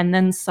energy, and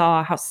then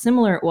saw how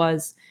similar it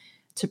was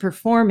to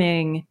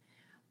performing,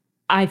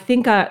 I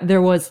think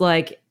there was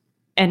like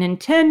an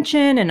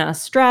intention and a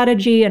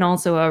strategy and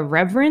also a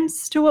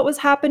reverence to what was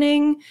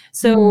happening.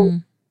 So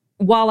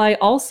while I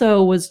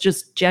also was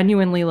just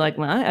genuinely like,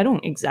 well, I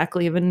don't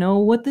exactly even know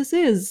what this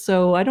is,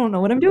 so I don't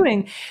know what I'm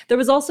doing, there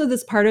was also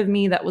this part of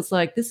me that was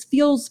like, this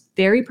feels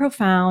very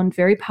profound,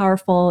 very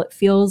powerful. It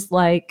feels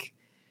like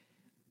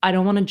I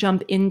don't want to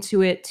jump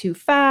into it too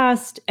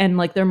fast. And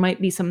like, there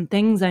might be some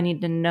things I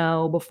need to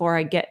know before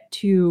I get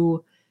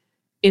too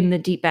in the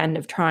deep end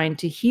of trying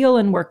to heal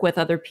and work with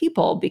other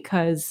people,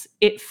 because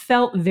it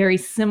felt very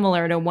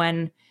similar to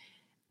when,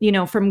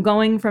 from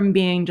going from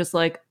being just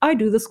like, I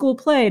do the school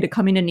play, to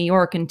coming to New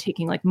York and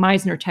taking like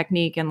Meisner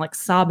technique and like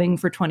sobbing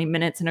for 20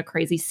 minutes in a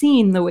crazy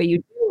scene the way you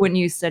do when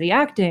you study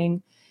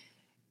acting.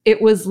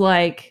 It was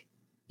like,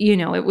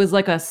 it was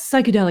like a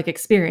psychedelic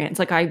experience.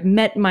 Like I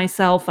met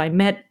myself, I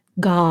met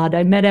God,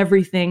 I met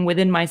everything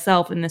within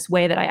myself in this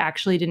way that I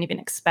actually didn't even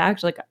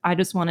expect. Like I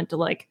just wanted to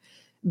like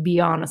be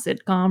on a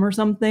sitcom or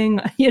something,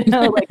 like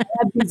I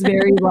had these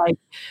very like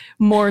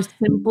more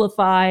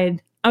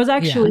simplified. I was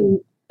actually,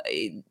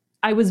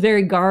 I was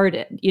very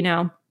guarded,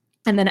 and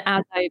then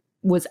as I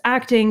was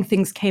acting,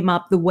 things came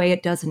up the way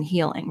it does in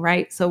healing,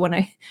 right? So when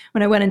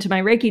I went into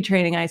my Reiki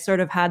training, I sort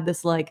of had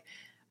this like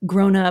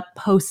grown up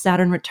post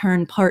Saturn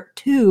return part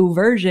 2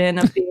 version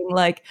of being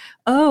like,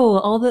 oh,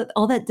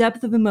 all that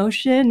depth of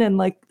emotion and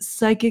like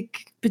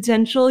psychic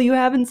potential you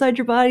have inside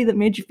your body that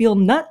made you feel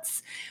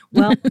nuts.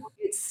 Well,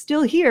 it's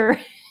still here.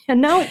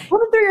 And now it's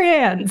one through your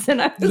hands.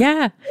 And I was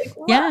like,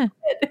 yeah.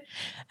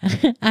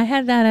 I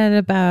had that at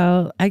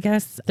about, I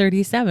guess,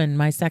 37.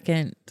 My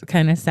second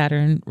kind of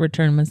Saturn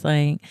return was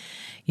like,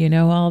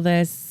 all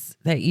this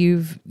that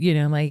you've,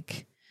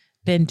 like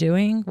been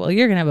doing, well,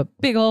 you're going to have a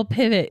big old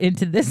pivot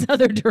into this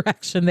other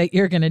direction that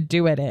you're going to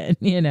do it in,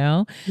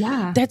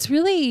 Yeah. That's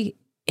really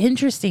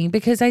interesting,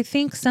 because I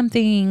think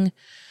something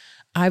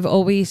I've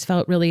always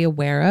felt really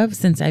aware of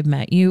since I've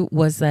met you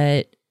was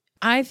that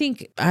I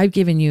think I've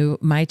given you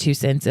my 2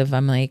 cents of,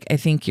 I'm like, I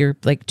think you're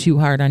like too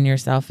hard on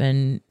yourself,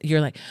 and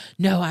you're like,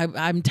 no,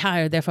 I'm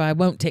tired, therefore I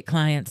won't take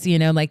clients,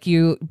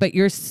 but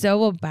you're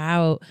so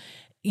about,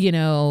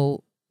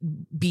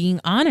 being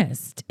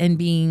honest and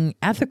being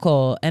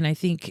ethical. And I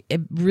think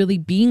really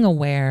being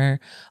aware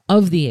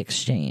of the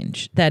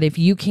exchange, that if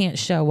you can't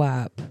show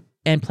up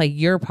and play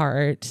your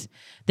part,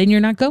 then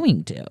you're not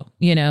going to,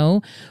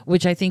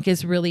 which I think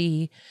is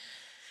really,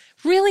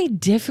 really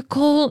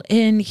difficult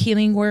in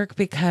healing work,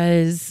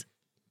 because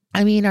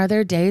are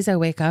there days I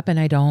wake up and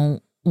I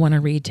don't want to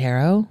read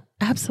tarot?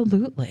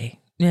 Absolutely.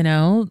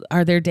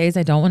 Are there days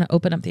I don't want to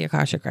open up the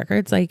Akashic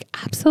Records? Like,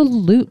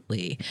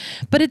 absolutely.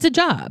 But it's a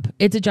job.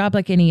 It's a job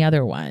like any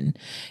other one,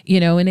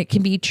 and it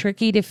can be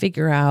tricky to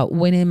figure out,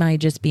 when am I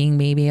just being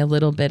maybe a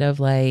little bit of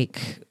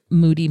like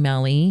moody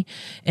Melly,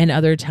 and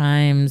other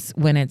times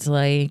when it's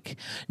like,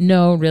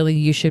 no, really,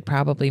 you should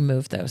probably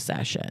move those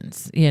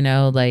sessions,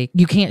 like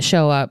you can't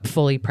show up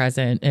fully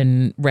present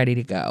and ready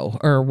to go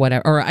or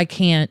whatever, or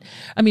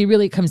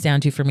really it comes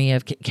down to, for me,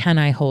 of can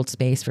I hold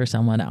space for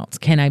someone else?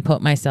 Can I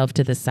put myself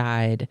to the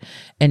side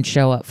and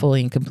show up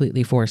fully and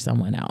completely for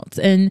someone else?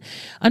 And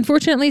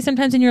unfortunately,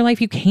 sometimes in your life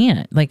you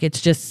can't, like,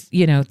 it's just,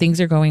 things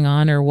are going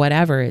on or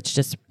whatever. It's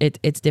just,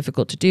 it's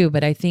difficult to do.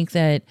 But I think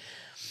that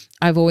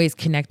I've always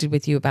connected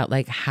with you about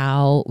like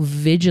how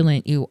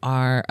vigilant you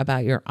are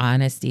about your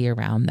honesty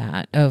around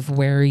that, of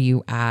where are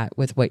you at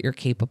with what you're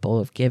capable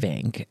of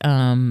giving.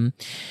 And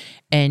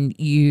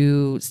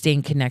you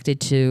staying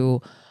connected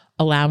to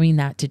allowing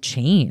that to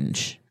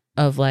change,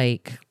 of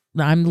like,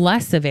 I'm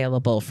less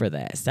available for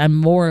this, I'm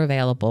more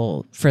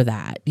available for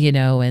that,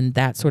 and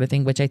that sort of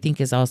thing, which I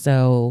think is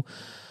also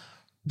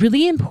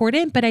really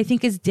important, but I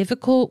think is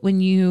difficult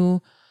when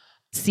you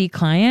see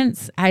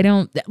clients. I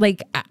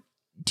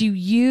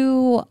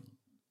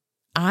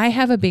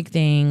have a big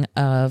thing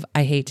of,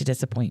 I hate to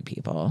disappoint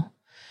people.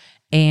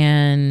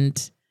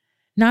 And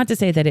not to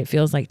say that it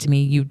feels like to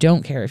me, you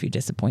don't care if you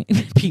disappoint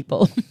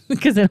people,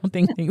 because I don't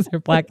think things are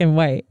black and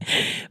white,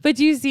 but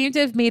you seem to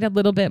have made a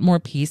little bit more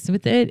peace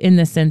with it, in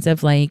the sense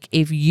of like,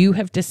 if you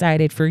have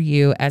decided for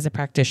you as a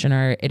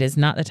practitioner, it is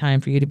not the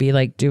time for you to be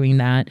like doing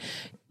that.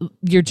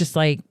 You're just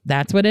like,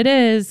 that's what it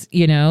is,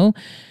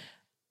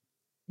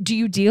 Do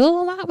you deal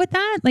a lot with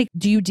that? Like,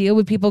 do you deal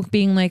with people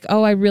being like,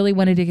 oh, I really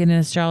wanted to get an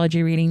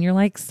astrology reading? You're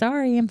like,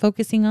 sorry, I'm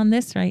focusing on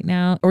this right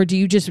now. Or do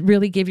you just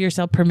really give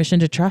yourself permission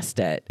to trust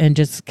it and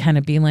just kind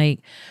of be like,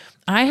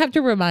 I have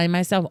to remind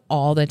myself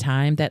all the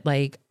time that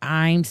like,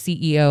 I'm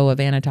CEO of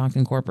Anna Talk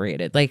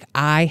Incorporated. Like,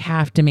 I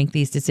have to make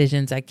these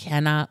decisions. I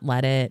cannot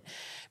let it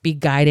be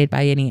guided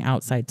by any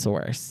outside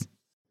source.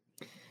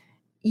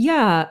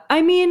 Yeah.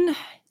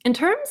 In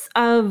terms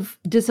of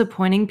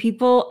disappointing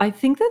people, I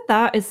think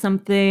that is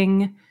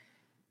something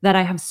that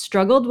I have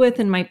struggled with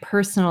in my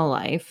personal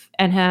life,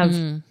 and have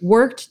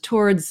worked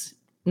towards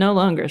no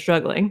longer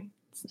struggling.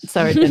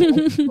 Sorry to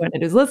anyone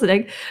who's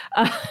listening.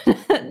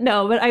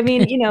 No, but I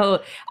think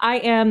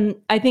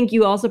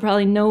you also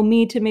probably know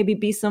me to maybe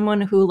be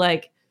someone who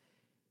like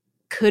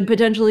could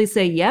potentially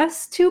say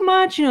yes too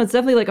much. It's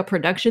definitely like a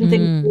production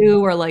thing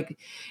too, or like,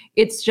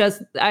 it's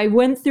just, I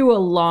went through a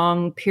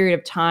long period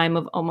of time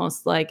of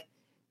almost like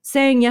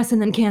saying yes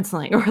and then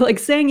canceling, or like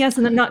saying yes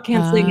and then not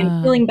canceling,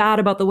 and feeling bad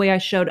about the way I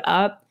showed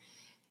up.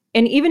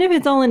 And even if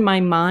it's all in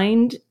my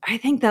mind, I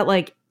think that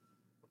like,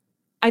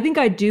 I think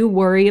I do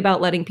worry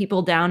about letting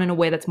people down in a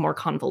way that's more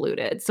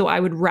convoluted. So I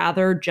would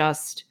rather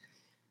just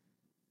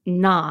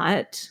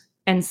not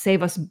and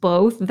save us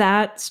both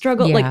that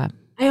struggle. Like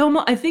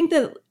Yeah. I think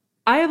that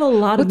I have a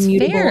lot of What's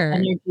mutable fair?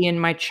 energy in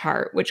my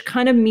chart, which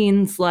kind of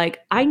means like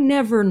I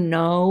never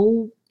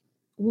know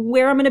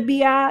where I'm going to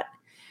be at.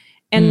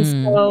 And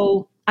Mm,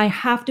 so I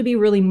have to be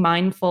really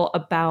mindful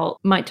about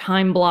my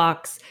time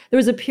blocks. There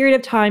was a period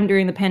of time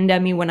during the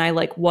pandemic when I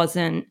like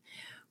wasn't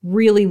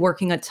really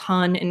working a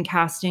ton in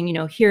casting,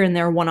 here and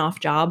there one-off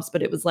jobs,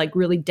 but it was like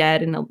really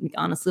dead and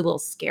honestly a little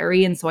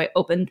scary. And so I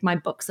opened my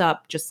books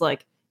up just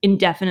like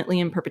indefinitely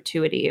in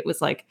perpetuity. It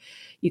was like,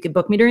 you could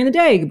book me during the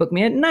day, you could book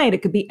me at night,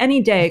 it could be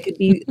any day, it could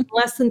be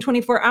less than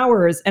 24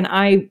 hours. And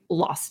I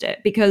lost it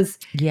because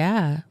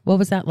yeah. What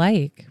was that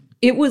like?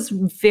 it was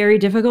very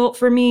difficult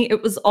for me.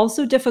 It was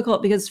also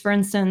difficult because, for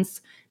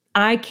instance,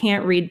 I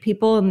can't read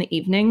people in the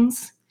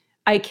evenings.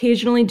 I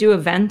occasionally do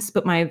events,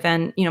 but my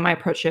event, my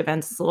approach to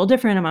events is a little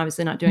different. I'm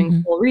obviously not doing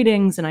Hmm. full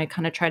readings and I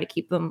kind of try to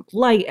keep them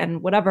light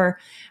and whatever.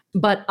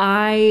 But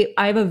I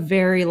have a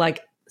very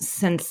like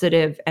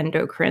sensitive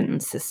endocrine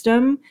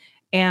system.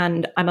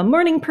 And I'm a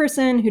morning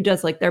person who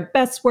does like their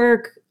best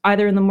work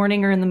either in the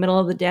morning or in the middle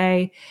of the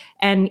day.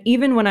 And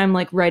even when I'm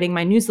like writing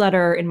my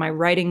newsletter in my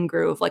writing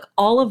groove, like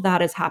all of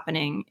that is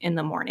happening in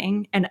the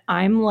morning. And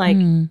I'm like,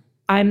 Mm,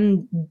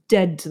 I'm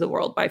dead to the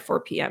world by 4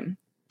 p.m.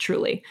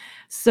 truly.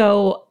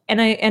 So, and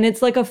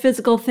it's like a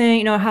physical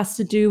thing, it has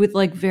to do with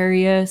like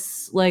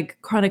various like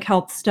chronic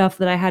health stuff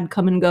that I had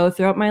come and go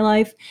throughout my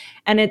life.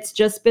 And it's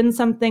just been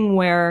something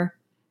where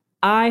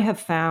I have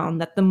found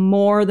that the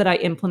more that I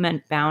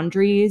implement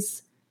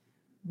boundaries,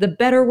 the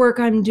better work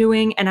I'm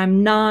doing. And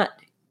I'm not,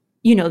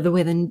 the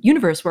way the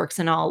universe works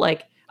and all,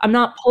 like I'm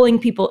not pulling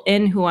people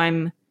in who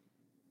I'm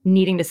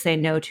needing to say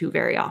no to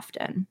very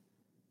often.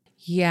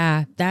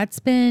 yeah, that's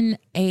been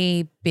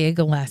a big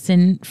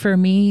lesson for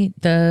me.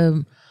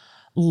 The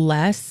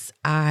less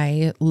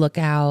I look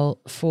out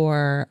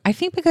for, I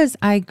think because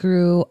I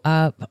grew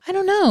up, I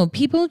don't know,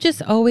 people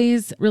just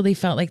always really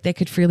felt like they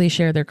could freely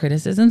share their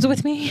criticisms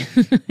with me,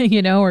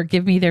 or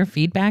give me their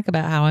feedback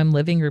about how I'm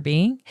living or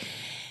being,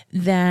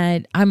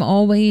 that I'm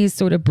always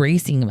sort of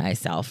bracing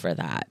myself for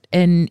that.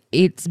 And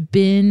it's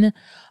been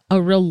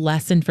a real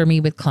lesson for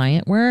me with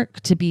client work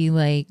to be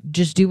like,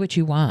 just do what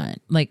you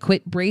want. Like,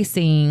 quit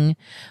bracing.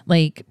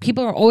 Like,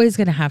 people are always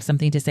going to have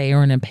something to say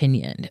or an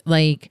opinion.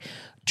 Like,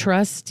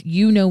 trust,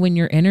 when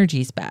your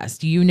energy's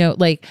best.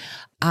 Like,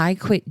 I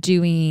quit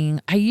doing,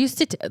 I used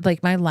to,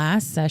 like, my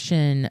last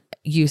session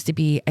used to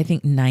be, I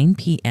think, 9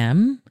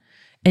 p.m.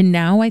 And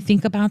now I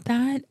think about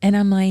that and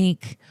I'm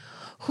like,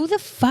 who the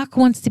fuck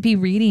wants to be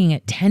reading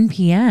at 10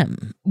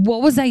 p.m.?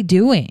 What was I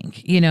doing?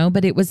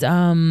 But it was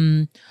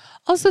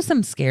also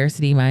some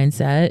scarcity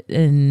mindset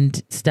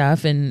and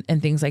stuff and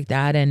things like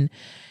that. And,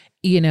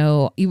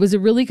 it was a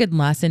really good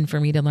lesson for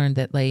me to learn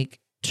that like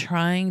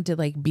trying to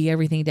like be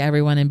everything to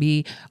everyone and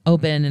be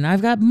open and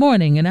I've got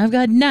morning and I've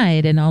got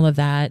night and all of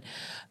that.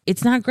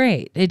 It's not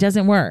great. It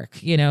doesn't work,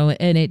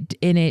 and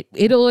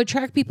it'll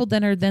attract people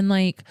that are then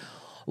like,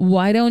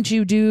 why don't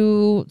you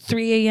do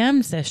 3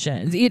 a.m.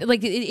 sessions?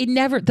 It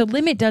never, the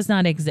limit does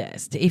not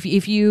exist.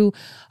 If you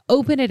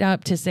open it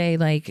up to say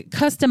like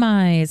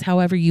customize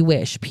however you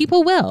wish,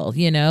 people will,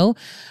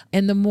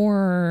 and the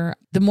more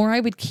I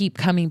would keep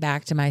coming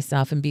back to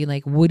myself and be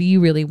like, what do you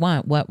really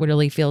want? What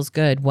really feels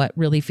good? What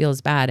really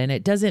feels bad? And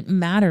it doesn't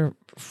matter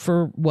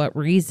for what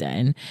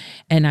reason.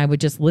 And I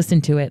would just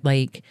listen to it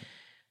like,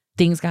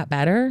 things got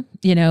better,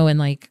 and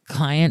like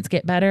clients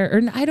get better,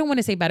 or I don't want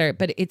to say better,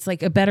 but it's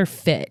like a better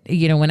fit.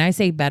 When I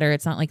say better,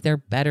 it's not like they're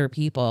better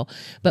people,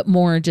 but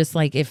more just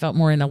like it felt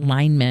more in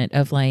alignment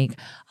of like,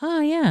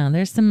 oh yeah,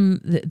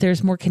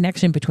 there's more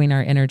connection between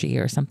our energy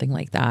or something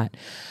like that.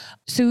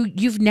 So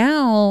you've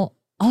now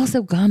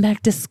also gone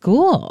back to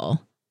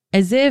school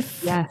as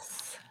if Yes.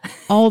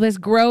 all this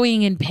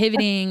growing and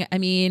pivoting. I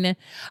mean,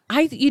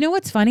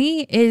 what's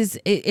funny is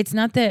it's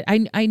not that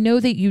I know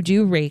that you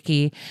do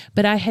Reiki,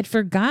 but I had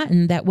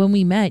forgotten that when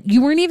we met,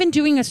 you weren't even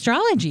doing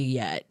astrology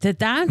yet. That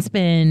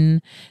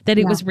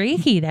it was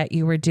Reiki that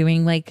you were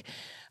doing. Like,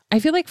 I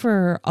feel like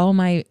for all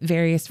my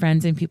various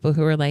friends and people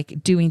who are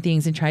like doing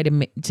things and try to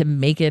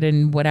make it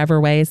in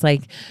whatever ways,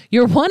 like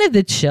you're one of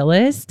the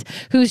chillest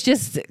who's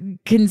just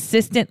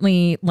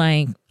consistently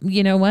like,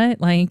 you know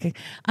what? Like,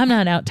 I'm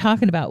not out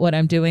talking about what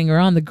I'm doing or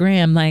on the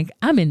gram. Like,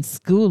 I'm in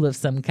school of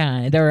some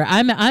kind, or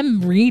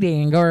I'm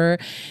reading, or,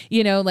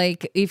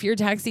 like if you're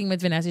texting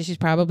with Vanessa, she's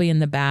probably in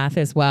the bath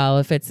as well.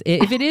 If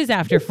it is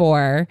after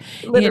 4,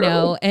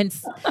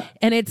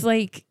 and it's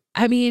like,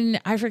 I mean,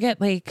 I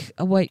forget like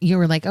what you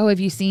were like, oh, have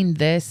you seen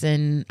this?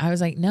 And I was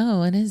like, no,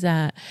 what is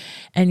that?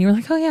 And you were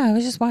like, oh yeah, I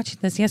was just watching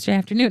this yesterday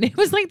afternoon. It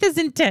was like this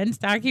intense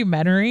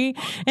documentary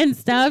and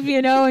stuff,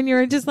 and you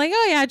were just like,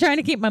 oh yeah, trying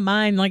to keep my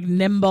mind like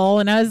nimble.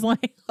 And I was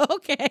like,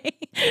 okay.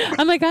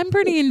 I'm like, I'm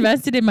pretty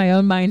invested in my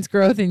own mind's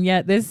growth. And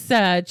yet this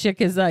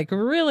chick is like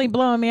really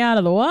blowing me out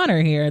of the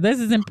water here. This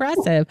is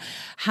impressive.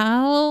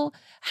 How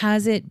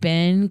has it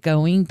been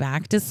going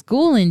back to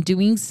school and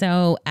doing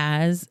so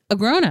as a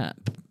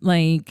grown-up?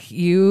 Like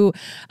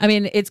I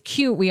mean, it's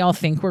cute. We all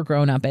think we're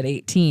grown up at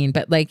 18,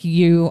 but like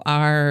you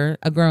are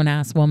a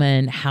grown-ass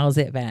woman. How's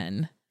it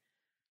been?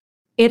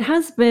 It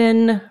has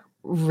been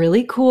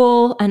really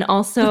cool and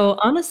also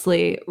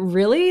honestly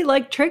really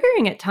like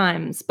triggering at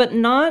times, but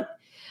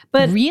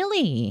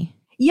Really?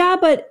 yeah,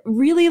 but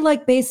really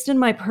like based in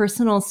my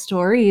personal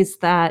stories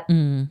that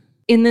Mm.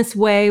 in this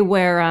way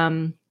where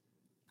I'm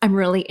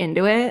really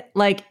into it.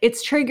 Like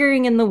it's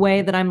triggering in the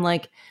way that I'm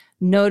like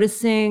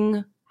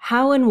noticing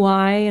how and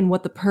why and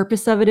what the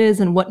purpose of it is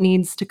and what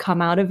needs to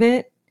come out of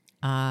it.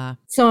 Ah.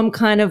 So I'm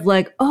kind of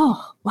like,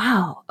 oh,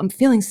 wow, I'm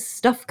feeling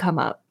stuff come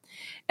up.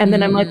 And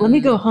then I'm like, let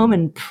me go Mm. home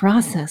and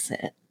process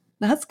it.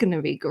 That's going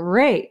to be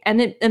great. And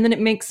then it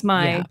makes Yeah.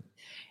 my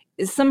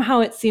somehow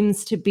it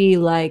seems to be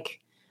like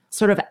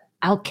sort of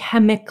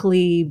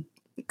alchemically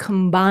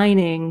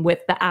combining with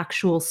the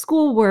actual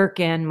schoolwork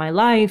and my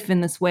life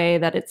in this way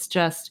that it's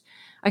just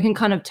I can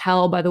kind of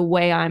tell by the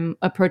way I'm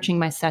approaching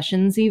my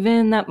sessions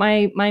even that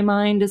my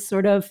mind is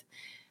sort of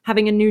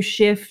having a new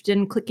shift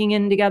and clicking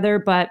in together.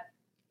 But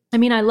I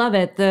mean, I love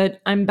it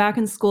that I'm back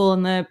in school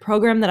and the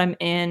program that I'm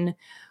in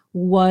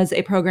was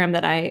a program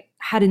that I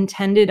had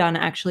intended on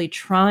actually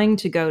trying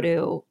to go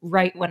to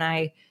right when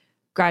I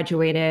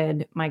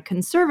graduated my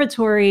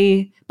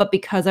conservatory. But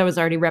because I was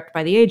already repped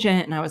by the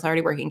agent and I was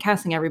already working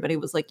casting, everybody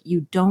was like,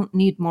 you don't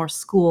need more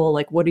school.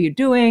 Like, what are you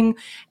doing?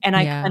 And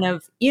I Yeah. kind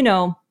of,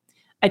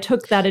 I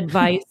took that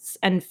advice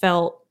and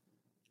felt,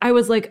 I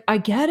was like, I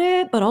get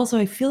it, but also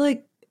I feel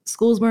like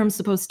school's where I'm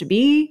supposed to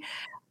be.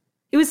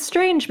 It was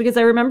strange because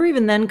I remember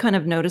even then kind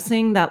of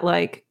noticing that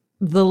like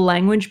the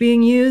language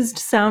being used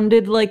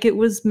sounded like it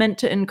was meant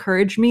to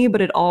encourage me,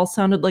 but it all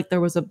sounded like there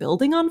was a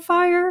building on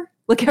fire.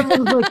 Like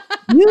everyone was like,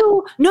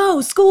 "You no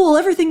school,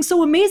 everything's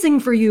so amazing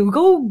for you.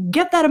 Go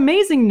get that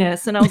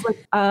amazingness." And I was like,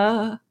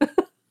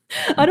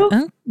 I don't.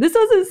 Oh. This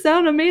doesn't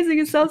sound amazing.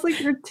 It sounds like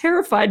you're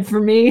terrified for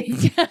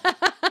me."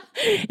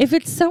 If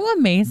it's so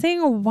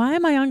amazing, why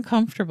am I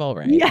uncomfortable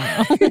right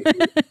Yeah, now?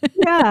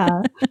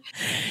 yeah.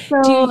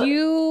 Do So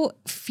you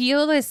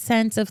feel a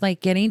sense of like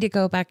getting to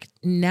go back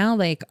now?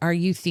 Like, are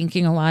you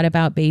thinking a lot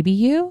about baby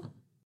you?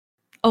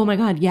 oh my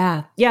God,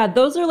 yeah. Yeah,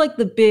 those are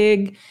the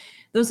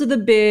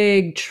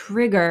big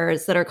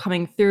triggers that are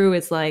coming through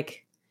is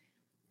like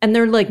and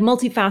they're like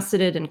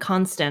multifaceted and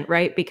constant,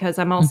 right? Because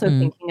I'm also Hmm.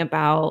 thinking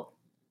about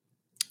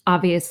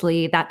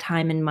obviously that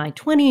time in my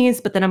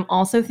 20s, but then I'm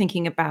also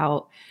thinking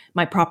about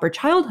my proper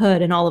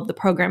childhood and all of the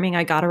programming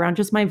I got around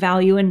just my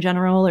value in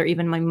general or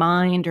even my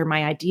mind or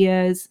my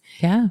ideas.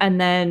 Yeah.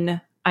 And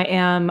then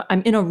I'm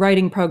in a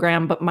writing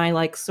program, but my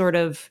like sort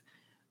of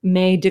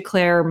may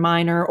declare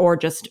minor or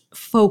just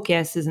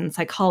focus is in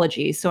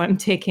psychology. So I'm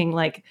taking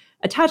like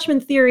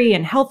attachment theory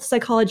and health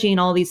psychology and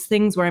all these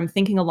things where I'm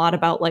thinking a lot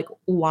about like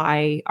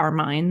why our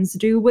minds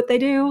do what they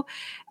do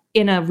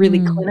in a really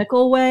Mm.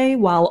 clinical way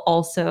while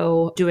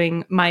also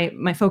doing my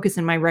focus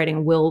in my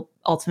writing will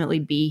ultimately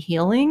be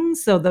healing.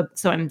 So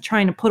I'm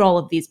trying to put all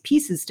of these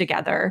pieces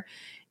together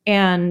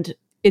and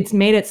it's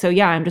made it so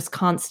yeah, I'm just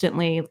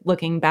constantly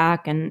looking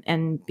back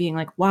and being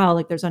like, wow,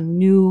 like there's a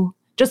new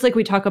just like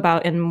we talk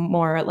about in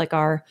more like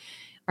our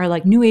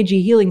like new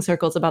agey healing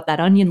circles about that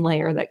onion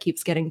layer that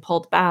keeps getting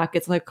pulled back.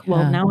 It's like,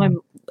 well, Yeah.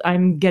 now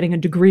I'm getting a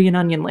degree in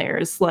onion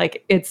layers.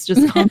 Like it's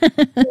just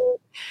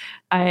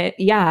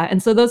yeah.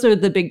 And so those are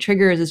the big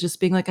triggers is just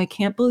being like, I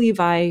can't believe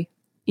I,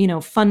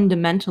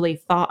 fundamentally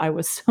thought I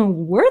was so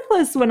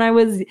worthless when I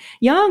was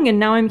young. And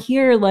now I'm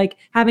here like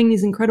having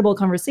these incredible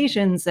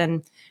conversations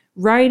and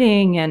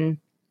writing. And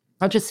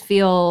I'll just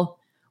feel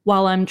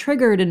while I'm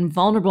triggered and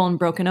vulnerable and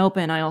broken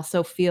open, I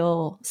also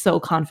feel so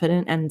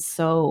confident and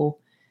so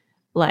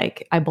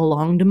like I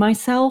belong to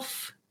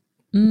myself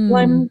Mm.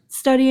 when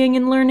studying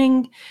and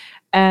learning.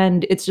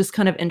 And it's just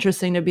kind of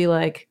interesting to be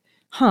like,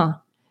 huh,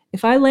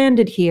 if I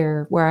landed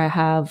here where I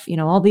have,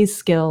 all these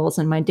skills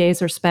and my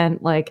days are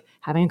spent like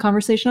having a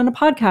conversation on a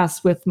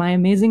podcast with my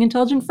amazing,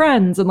 intelligent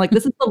friends, and like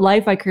this is the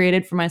life I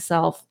created for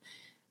myself.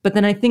 But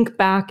then I think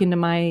back into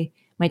my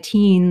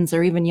teens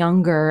or even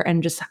younger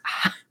and just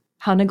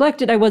how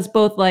neglected I was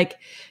both like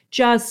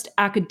just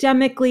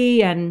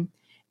academically and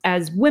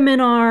as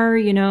women are,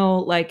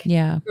 like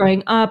Yeah.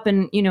 growing up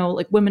and,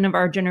 like women of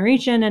our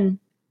generation and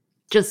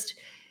just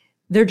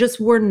there just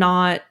were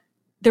not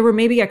there were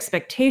maybe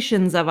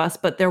expectations of us,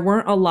 but there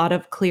weren't a lot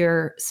of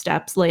clear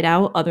steps laid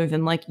out other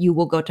than like you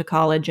will go to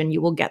college and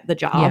you will get the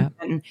job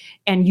Yeah.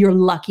 and you're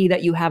lucky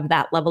that you have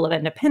that level of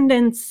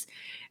independence.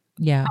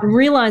 Yeah. I'm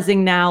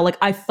realizing now like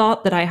I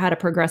thought that I had a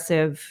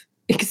progressive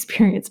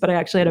experience, but I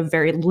actually had a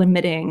very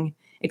limiting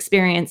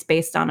experience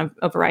based on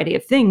a variety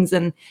of things.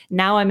 And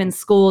now I'm in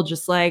school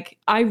just like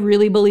I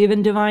really believe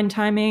in divine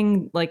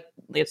timing. Like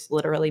it's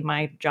literally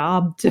my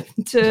job to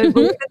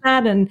believe in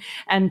that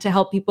and to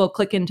help people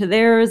click into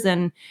theirs.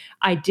 And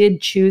I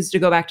did choose to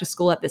go back to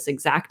school at this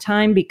exact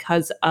time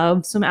because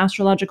of some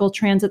astrological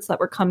transits that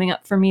were coming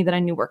up for me that I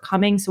knew were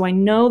coming. So I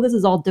know this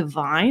is all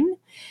divine,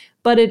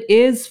 but it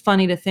is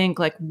funny to think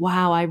like,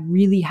 wow, I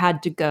really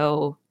had to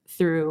go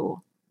through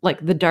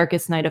like the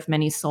darkest night of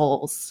many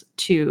souls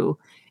to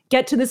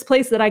get to this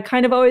place that I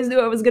kind of always knew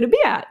I was going to be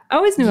at. I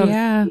always knew I was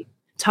Yeah.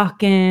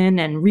 talking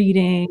and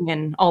reading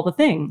and all the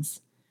things.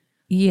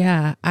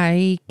 Yeah,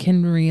 I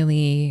can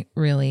really,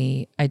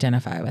 really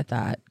identify with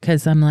that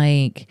because I'm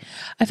like,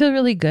 I feel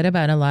really good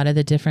about a lot of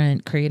the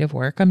different creative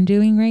work I'm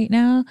doing right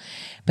now.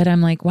 But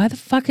I'm like, why the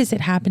fuck is it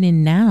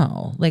happening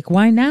now? Like,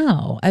 why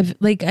now?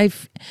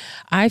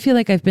 I feel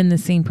like I've been the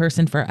same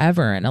person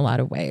forever in a lot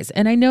of ways.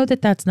 And I know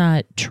that that's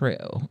not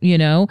true, you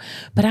know,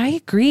 but I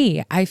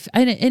agree.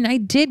 And I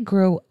did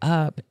grow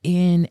up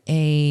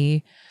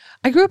I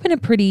grew up in a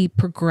pretty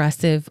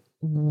progressive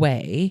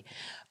way,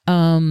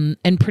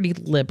 and pretty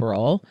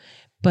liberal,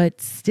 but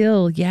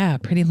still, yeah,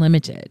 pretty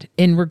limited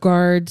in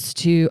regards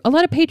to a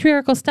lot of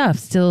patriarchal stuff,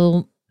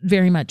 still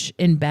very much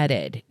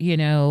embedded, you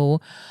know.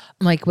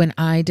 Like when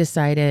I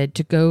decided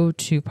to go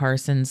to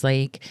Parsons,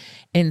 like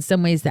in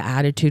some ways the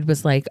attitude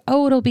was like,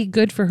 oh, it'll be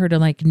good for her to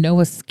like know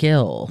a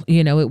skill.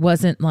 You know, it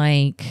wasn't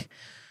like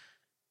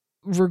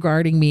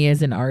regarding me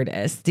as an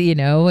artist, you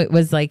know, it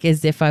was like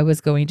as if I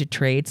was going to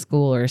trade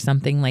school or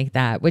something like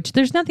that, which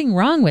there's nothing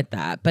wrong with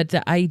that. But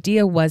the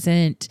idea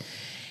wasn't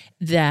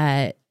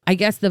that, I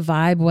guess the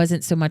vibe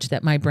wasn't so much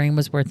that my brain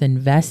was worth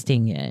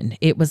investing in.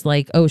 It was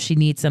like, oh, she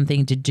needs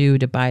something to do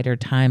to bide her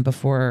time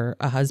before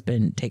a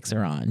husband takes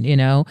her on, you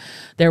know,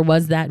 there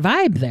was that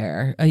vibe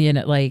there, you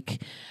know,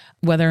 like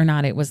whether or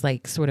not it was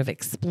like sort of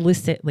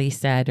explicitly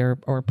said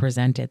or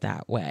presented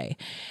that way.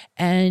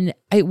 And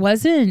it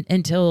wasn't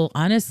until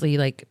honestly,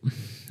 like,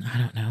 I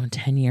don't know,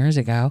 10 years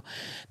ago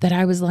that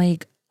I was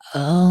like,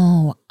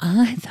 oh,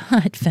 I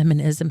thought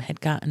feminism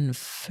had gotten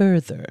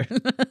further.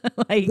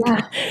 Like,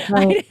 Yeah,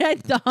 right. I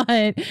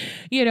thought,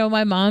 you know,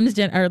 my mom's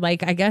or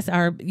like, I guess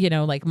our, you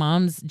know, like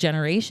mom's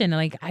generation,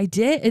 like I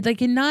did, it's like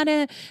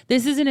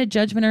this isn't a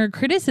judgment or a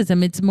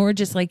criticism. It's more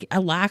just like a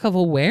lack of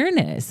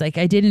awareness. Like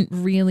I didn't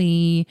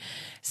really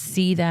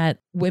see that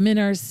women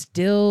are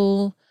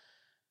still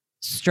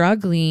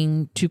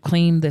struggling to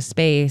claim the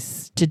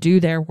space to do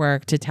their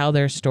work, to tell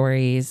their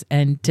stories,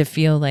 and to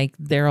feel like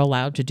they're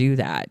allowed to do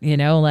that. You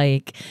know,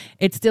 like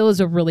it still is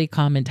a really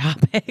common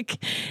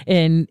topic.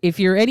 And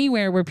if you're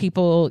anywhere where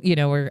people, you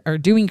know, are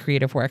doing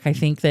creative work, I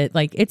think that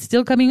like it's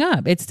still coming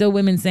up. It's still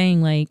women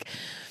saying like,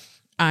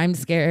 I'm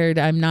scared,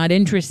 I'm not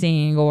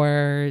interesting,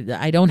 or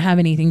I don't have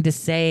anything to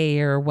say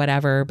or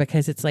whatever,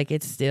 because it's like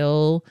it's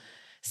still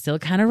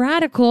kind of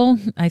radical.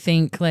 I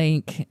think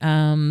like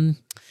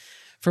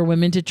for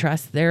women to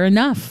trust they're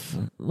enough.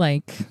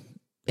 Like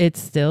it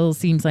still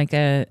seems like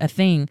a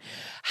thing.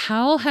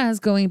 How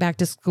has going back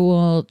to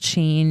school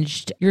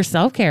changed your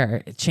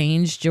self-care,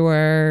 changed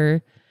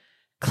your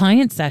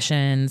client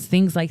sessions,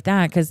 things like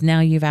that? Because now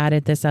you've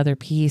added this other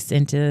piece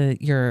into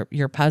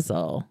your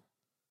puzzle.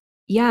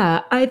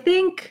 Yeah, I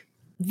think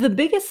the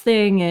biggest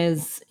thing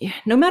is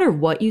no matter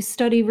what you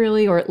study,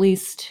 really, or at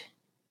least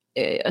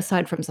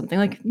aside from something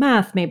like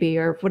math, maybe,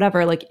 or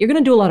whatever, like you're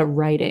going to do a lot of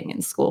writing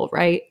in school,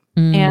 right?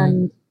 Mm.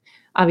 And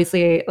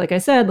obviously, like I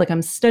said, like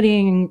I'm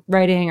studying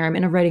writing or I'm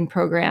in a writing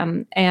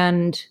program,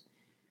 and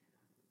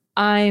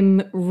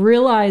I'm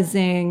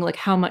realizing like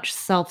how much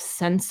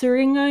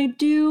self-censoring I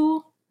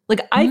do.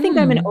 Like I think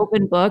I'm an Mm.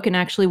 open book, and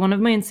actually one of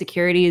my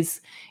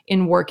insecurities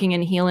in working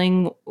and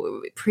healing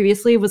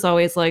previously was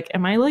always like,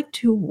 am I like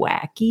too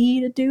wacky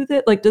to do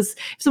that? Like if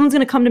someone's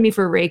going to come to me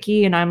for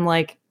Reiki and I'm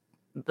like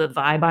the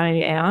vibe I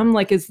am,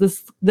 like is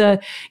this because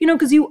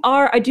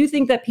I do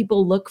think that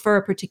people look for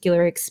a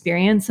particular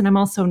experience, and I'm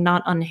also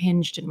not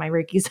unhinged in my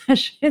Reiki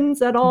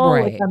sessions at all.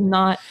 Like Right. I'm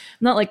not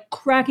like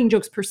cracking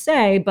jokes per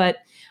se, but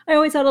I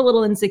always had a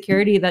little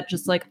insecurity that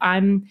just like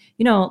I'm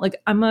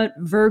a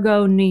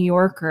Virgo New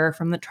Yorker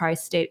from the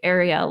tri-state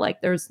area.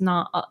 Like there's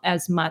not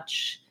as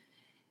much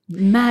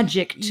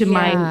magic to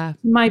Yeah.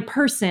 my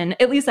person.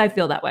 At least I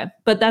feel that way.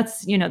 But that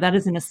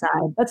is an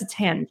aside. That's a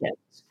tangent.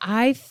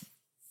 I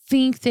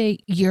think that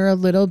you're a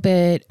little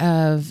bit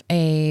of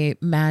a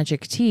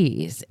magic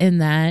tease in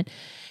that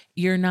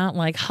you're not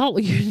like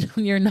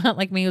you're not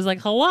like me who's like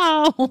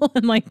hello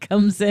and like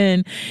comes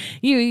in.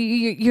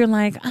 You're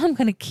like, I'm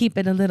gonna keep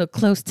it a little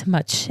close to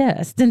my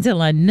chest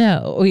until I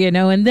know, you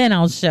know, and then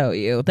I'll show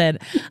you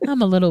that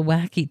I'm a little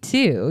wacky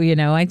too, you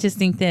know. I just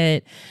think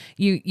that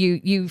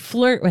you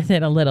flirt with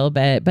it a little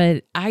bit,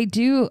 but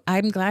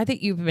I'm glad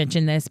that you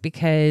mentioned this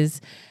because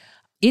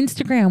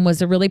Instagram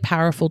was a really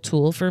powerful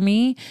tool for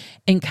me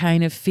in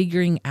kind of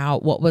figuring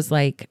out what was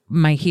like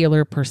my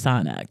healer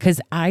persona,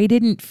 because I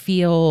didn't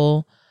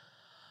feel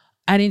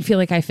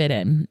like I fit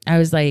in. I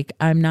was like,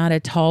 I'm not a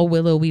tall,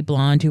 willowy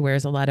blonde who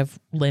wears a lot of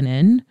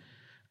linen.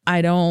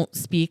 I don't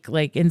speak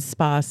like in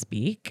spa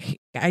speak.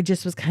 I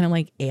just was kind of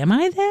like, am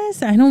I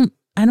this? I don't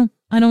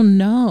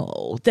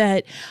know.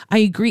 That I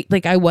agree.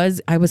 Like I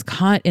was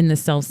caught in the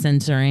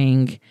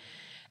self-censoring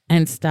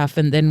and stuff,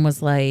 and then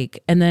was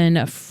like, and then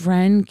a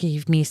friend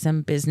gave me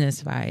some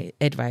business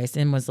advice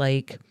and was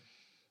like,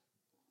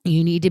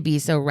 you need to be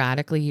so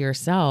radically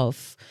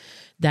yourself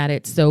that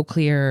it's so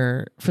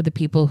clear for the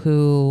people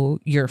who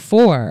you're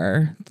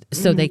for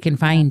so they can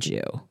find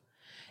you.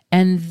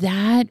 And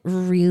that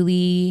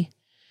really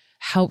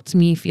helped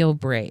me feel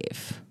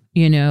brave,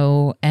 you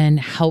know, and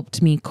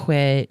helped me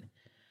quit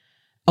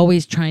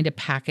always trying to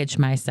package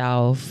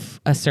myself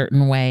a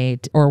certain way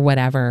or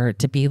whatever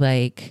to be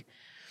like,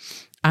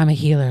 I'm a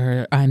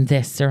healer, or I'm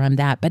this or I'm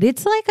that, but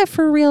it's like a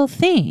for real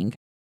thing.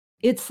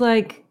 It's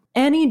like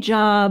any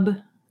job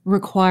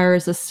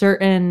requires a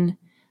certain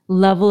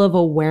level of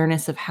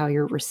awareness of how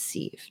you're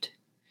received.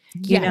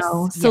 Yes.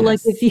 So like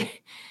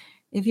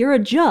if you're a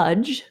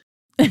judge,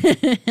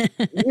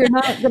 you're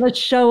not gonna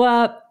show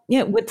up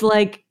with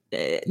like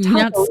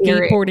not taco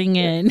earrings. skateboarding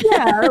in.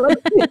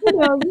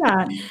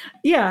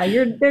 Yeah,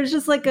 like, there's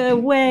just like a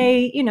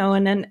way,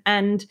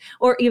 and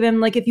or even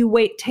like if you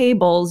wait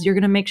tables, you're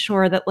gonna make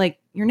sure that like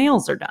your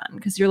nails are done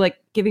because you're like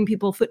giving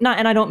people food. Not,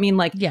 and I don't mean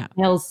like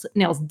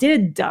nails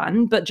did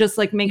done, but just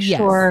like make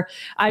sure.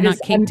 Not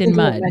caked in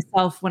mud.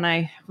 Myself when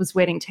I was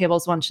waiting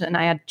tables once, and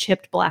I had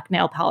chipped black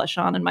nail polish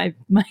on, and my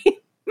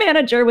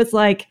manager was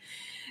like,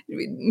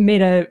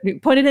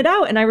 pointed it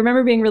out. And I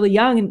remember being really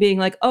young and being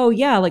like, oh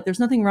yeah, like there's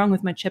nothing wrong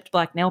with my chipped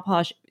black nail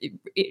polish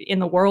in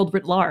the world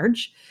writ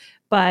large.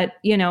 But,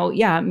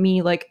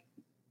 me like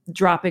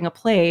dropping a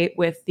plate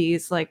with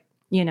these like,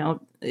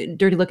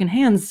 dirty looking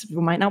hands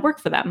might not work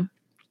for them.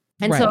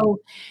 And so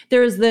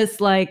there's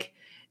this like,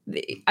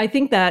 I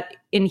think that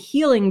in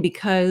healing,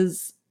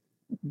 because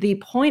the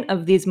point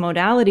of these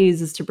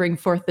modalities is to bring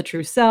forth the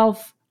true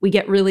self, we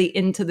get really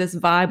into this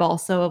vibe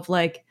also of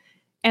like,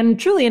 and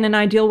truly, in an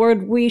ideal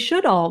world, we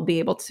should all be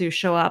able to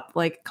show up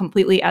like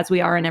completely as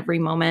we are in every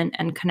moment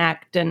and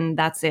connect, and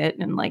that's it.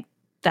 And like,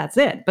 that's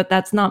it. But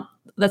that's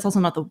also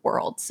not the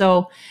world.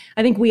 So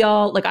I think we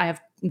all like,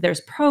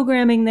 there's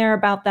programming there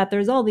about that.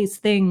 There's all these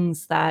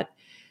things that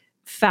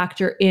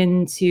factor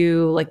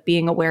into like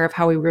being aware of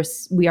how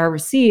we are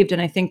received.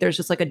 And I think there's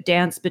just like a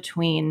dance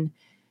between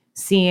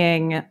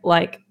seeing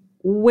like,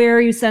 where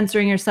are you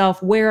censoring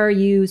yourself? Where are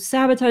you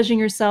sabotaging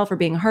yourself or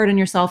being hard on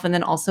yourself? And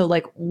then also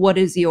like, what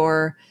is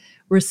your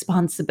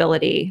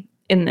responsibility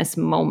in this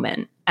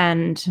moment?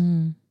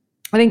 And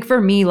I think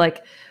for me,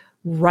 like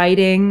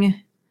writing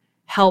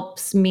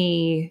helps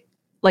me,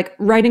 like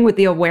writing with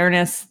the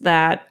awareness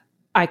that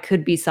I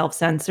could be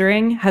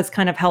self-censoring has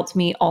kind of helped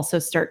me also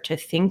start to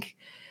think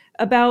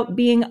about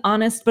being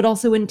honest, but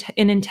also in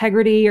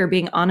integrity, or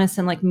being honest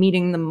and like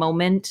meeting the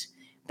moment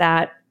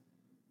that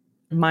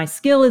my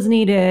skill is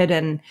needed,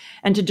 and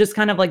to just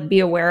kind of like be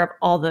aware of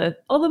all the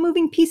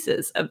moving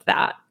pieces of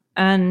that.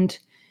 And,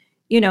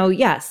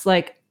 yes,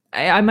 like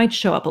I might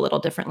show up a little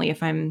differently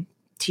if I'm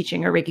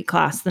teaching a Reiki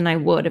class than I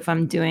would if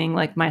I'm doing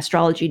like my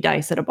astrology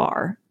dice at a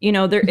bar.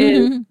 There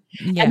is,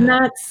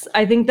 and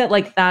I think that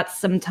like that's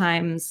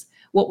sometimes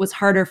what was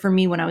harder for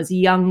me when I was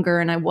younger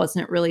and I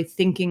wasn't really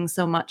thinking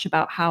so much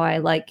about how I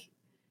like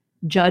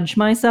judge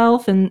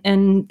myself and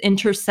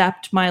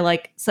intercept my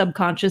like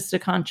subconscious to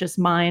conscious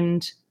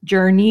mind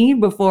journey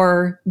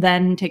before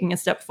then taking a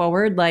step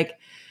forward. Like,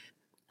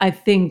 I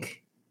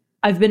think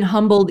I've been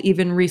humbled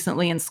even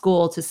recently in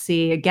school to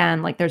see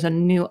again, like there's a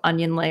new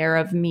onion layer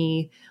of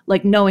me,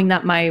 like knowing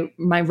that my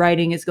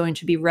writing is going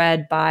to be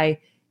read by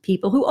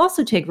people who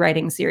also take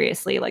writing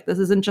seriously. Like this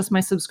isn't just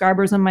my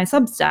subscribers on my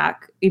Substack,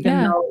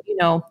 even though,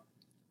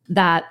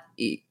 that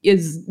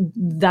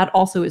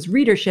also is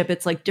readership.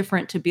 It's like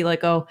different to be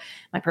like, oh,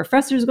 my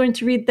professor is going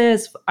to read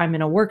this. I'm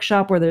in a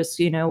workshop where there's,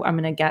 I'm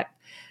going to get,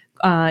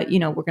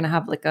 we're going to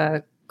have like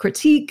a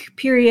critique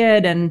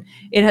period. And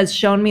it has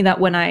shown me that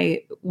when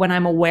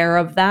I'm aware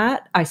of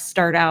that, I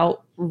start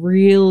out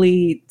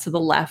really to the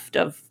left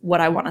of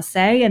what I want to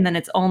say. And then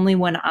it's only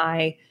when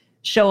I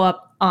show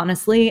up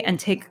honestly and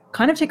take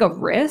a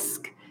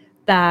risk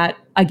that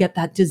I get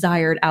that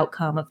desired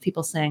outcome of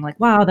people saying like,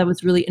 wow, that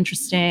was really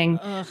interesting.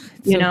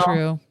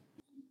 True.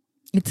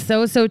 It's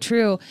so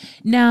true.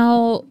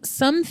 Now,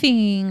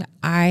 something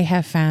I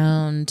have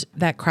found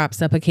that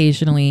crops up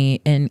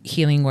occasionally in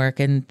healing work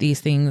and these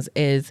things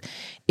is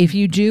if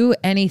you do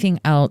anything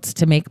else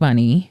to make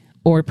money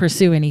or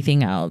pursue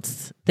anything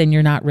else, then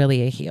you're not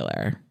really a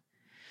healer.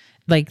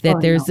 Like that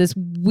there's this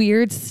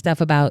weird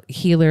stuff about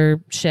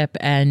healership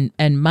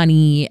and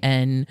money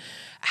and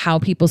how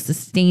people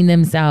sustain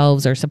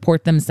themselves or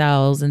support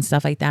themselves and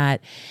stuff like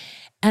that.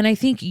 And I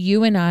think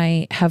you and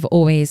I have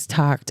always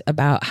talked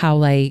about how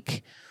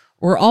like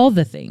we're all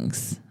the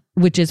things,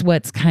 which is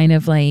what's kind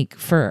of like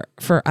for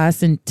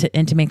us and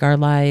to make our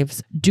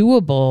lives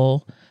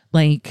doable.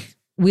 Like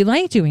we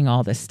like doing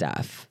all this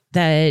stuff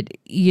that,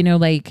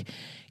 like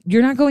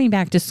you're not going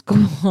back to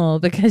school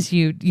because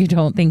you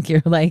don't think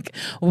you're like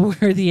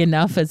worthy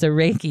enough as a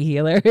Reiki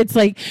healer. It's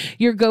like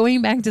you're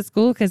going back to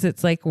school because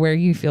it's like where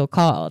you feel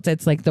called.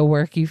 It's like the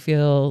work you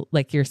feel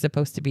like you're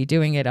supposed to be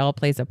doing. It all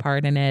plays a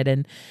part in it.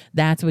 And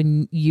that's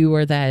when you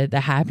are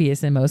the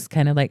happiest and most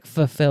kind of like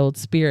fulfilled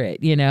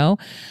spirit,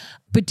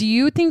 But do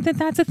you think that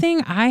that's a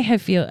thing? I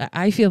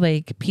feel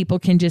like people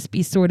can just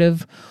be sort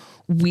of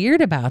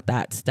weird about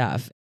that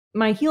stuff.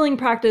 My healing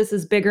practice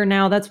is bigger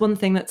now. That's one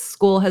thing that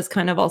school has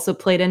kind of also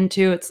played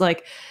into. It's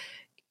like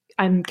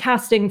I'm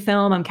casting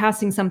film, I'm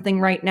casting something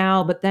right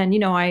now, but then,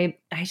 I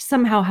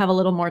somehow have a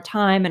little more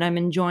time and I'm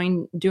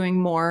enjoying doing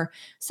more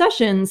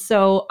sessions.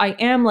 So I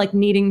am like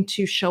needing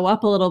to show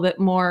up a little bit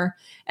more.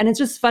 And it's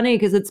just funny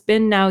because it's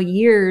been now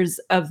years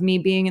of me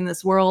being in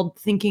this world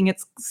thinking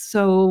it's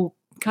so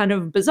kind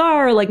of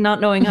bizarre, like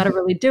not knowing how to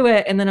really do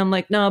it. And then I'm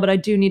like, no, but I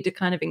do need to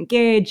kind of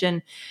engage.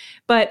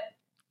 But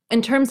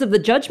in terms of the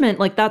judgment,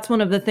 like that's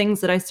one of the things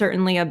that I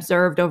certainly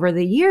observed over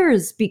the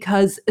years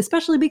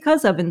especially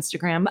because of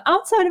Instagram,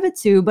 outside of it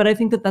too. But I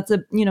think that that's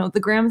the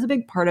gram is a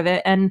big part of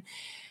it. And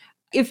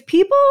if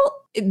people,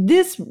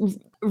 this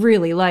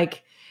really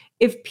like,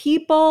 if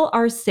people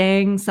are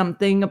saying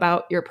something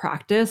about your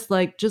practice,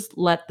 like just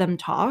let them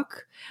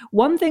talk.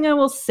 One thing I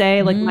will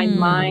say, like my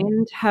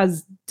mind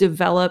has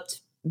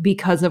developed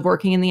because of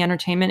working in the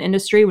entertainment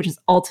industry, which is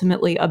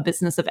ultimately a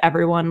business of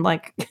everyone,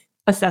 like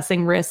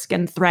assessing risk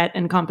and threat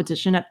and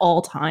competition at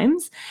all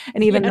times.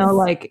 And even though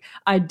like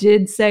I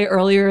did say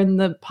earlier in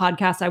the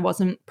podcast, I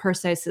wasn't per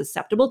se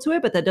susceptible to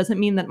it, but that doesn't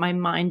mean that my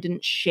mind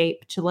didn't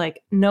shape to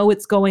like know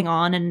what's going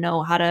on and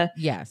know how to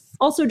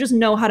also just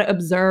know how to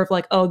observe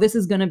like, oh, this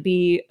is going to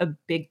be a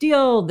big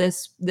deal.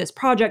 This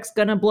project's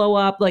going to blow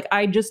up. Like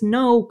I just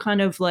know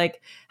kind of like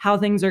how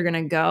things are going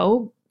to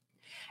go.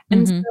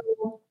 And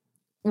so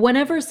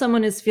whenever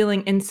someone is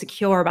feeling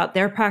insecure about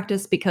their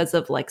practice because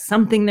of like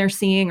something they're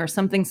seeing or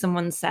something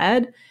someone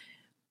said,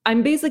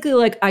 I'm basically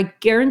like, I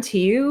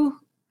guarantee you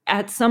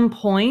at some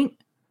point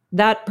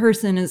that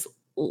person is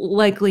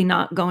likely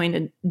not going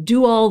to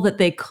do all that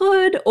they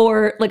could,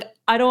 or like,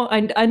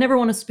 I never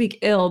want to speak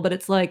ill, but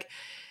it's like,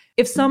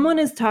 if someone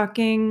is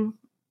talking,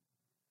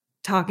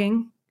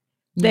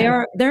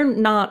 they're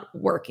not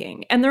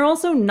working, and they're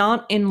also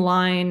not in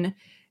line.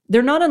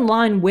 They're not in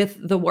line with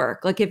the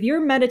work. Like if you're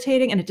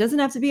meditating, and it doesn't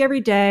have to be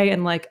every day,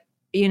 and like,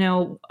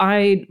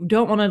 I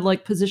don't want to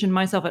like position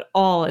myself at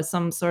all as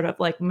some sort of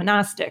like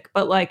monastic,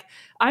 but like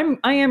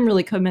I am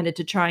really committed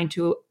to trying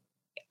to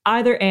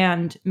either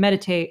and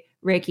meditate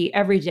Reiki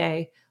every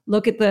day,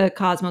 look at the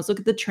cosmos, look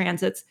at the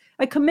transits.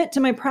 I commit to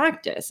my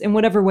practice in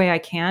whatever way I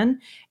can.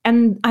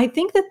 And I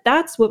think that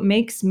that's what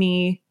makes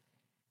me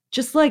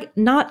just like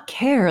not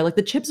care. Like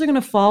the chips are going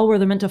to fall where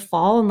they're meant to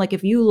fall. And like,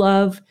 if you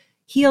love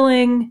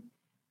healing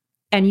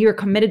and you're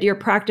committed to your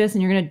practice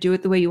and you're going to do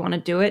it the way you want to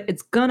do it,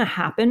 it's going to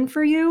happen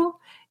for you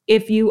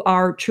if you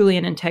are truly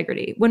in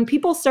integrity. When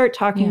people start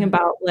talking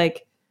about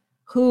like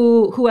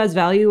who has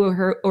value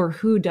or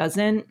who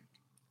doesn't,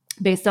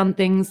 based on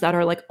things that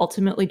are like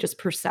ultimately just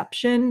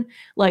perception,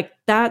 like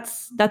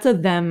that's a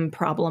them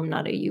problem,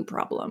 not a you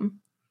problem.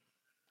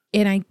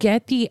 And I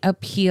get the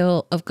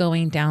appeal of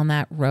going down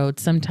that road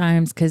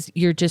sometimes, because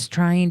you're just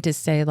trying to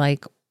say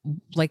like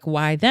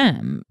why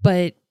them?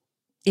 But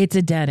it's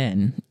a dead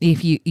end.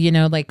 If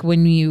like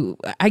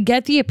I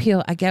get the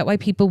appeal. I get why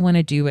people want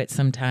to do it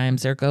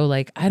sometimes, or go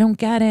like, I don't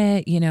get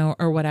it,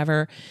 or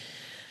whatever.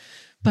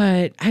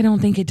 But I don't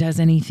think it does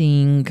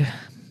anything.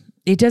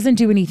 It doesn't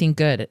do anything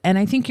good. And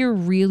I think you're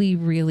really,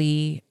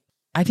 really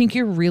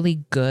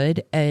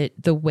good at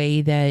the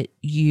way that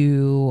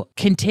you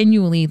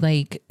continually,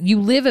 like, you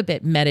live a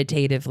bit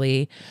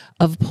meditatively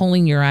of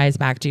pulling your eyes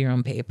back to your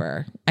own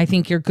paper. I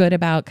think you're good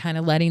about kind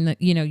of letting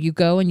you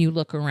go and you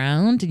look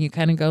around and you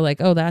kind of go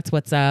like, oh, that's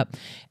what's up.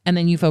 And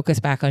then you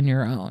focus back on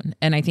your own.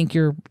 And I think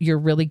you're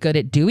really good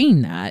at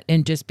doing that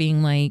and just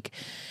being like,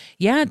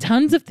 yeah,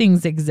 tons of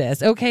things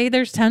exist. Okay,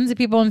 there's tons of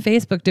people on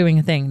Facebook doing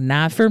a thing,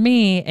 not for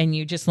me. And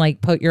you just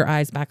like put your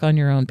eyes back on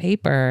your own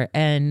paper.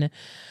 And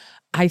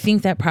I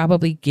think that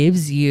probably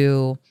gives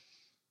you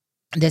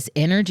this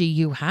energy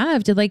you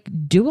have to like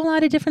do a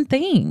lot of different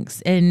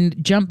things and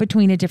jump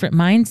between a different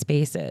mind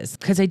spaces.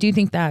 Cause I do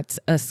think that's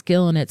a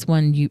skill, and it's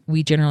one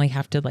we generally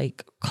have to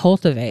like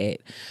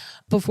cultivate.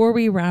 Before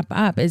we wrap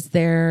up, is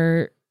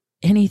there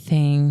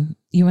anything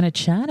you want to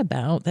chat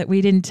about that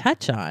we didn't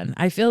touch on?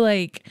 I feel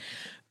like,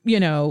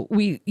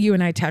 you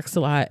and I text a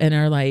lot and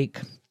are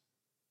like,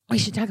 we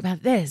should talk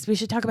about this. We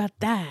should talk about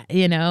that,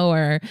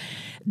 or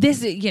this,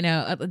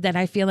 that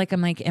I feel like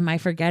I'm like, am I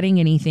forgetting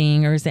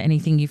anything, or is there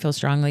anything you feel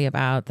strongly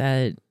about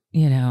that,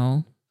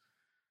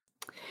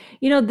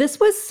 this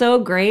was so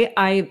great.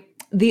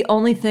 The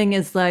only thing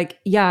is like,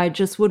 I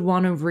just would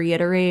want to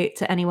reiterate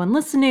to anyone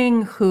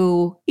listening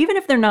who, even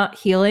if they're not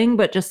healing,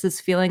 but just is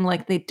feeling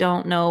like they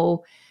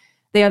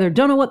either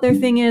don't know what their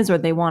thing is, or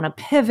they want to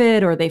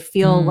pivot, or they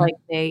feel like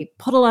they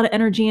put a lot of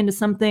energy into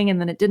something and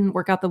then it didn't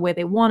work out the way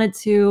they wanted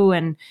to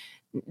and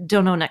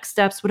don't know next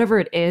steps, whatever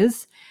it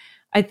is.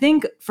 I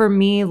think for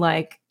me,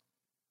 like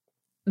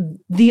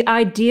the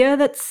idea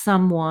that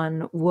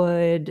someone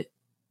would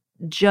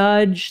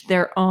judge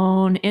their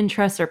own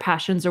interests or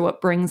passions or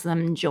what brings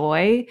them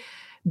joy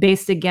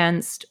based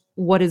against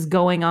what is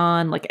going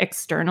on like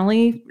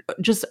externally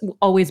just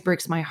always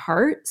breaks my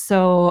heart.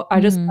 So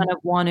I just kind of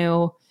want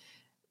to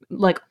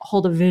like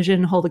hold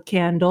a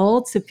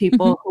candle to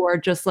people who are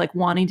just like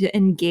wanting to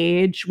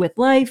engage with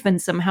life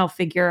and somehow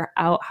figure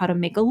out how to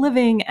make a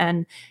living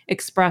and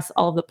express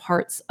all of the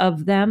parts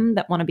of them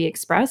that want to be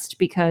expressed.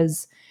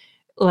 Because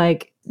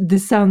like,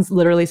 this sounds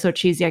literally so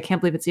cheesy. I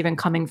can't believe it's even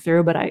coming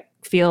through, but I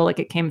feel like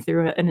it came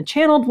through in a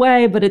channeled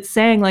way. But it's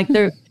saying like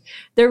there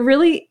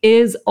really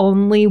is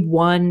only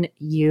one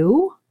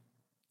you.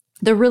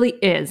 There really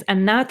is.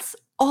 And that's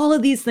all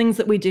of these things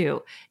that we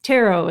do,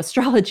 tarot,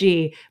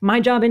 astrology. My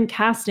job in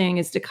casting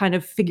is to kind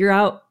of figure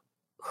out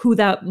who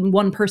that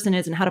one person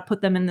is and how to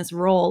put them in this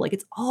role. Like,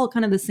 it's all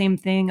kind of the same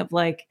thing of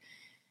like,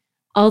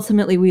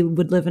 ultimately we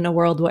would live in a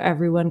world where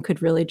everyone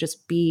could really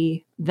just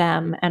be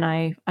them. And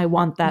I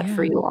want that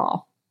for you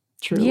all,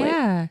 truly.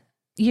 Yeah.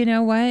 You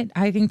know what?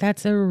 I think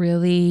that's a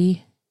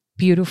really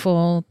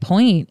beautiful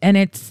point. And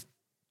it's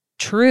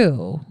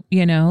true,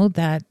 you know,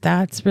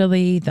 that's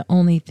really the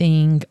only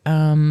thing.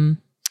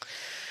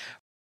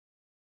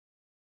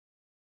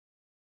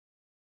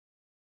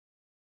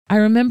 I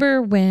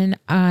remember when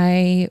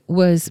I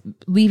was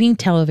leaving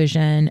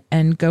television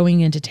and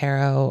going into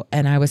tarot,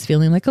 and I was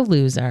feeling like a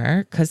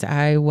loser because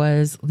I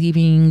was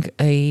leaving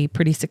a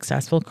pretty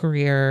successful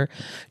career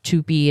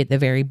to be at the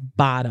very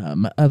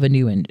bottom of a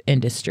new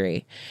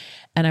industry.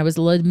 And I was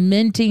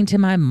lamenting to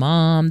my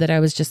mom that I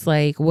was just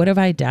like, what have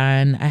I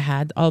done? I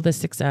had all this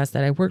success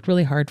that I worked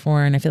really hard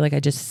for, and I feel like I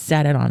just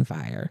set it on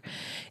fire.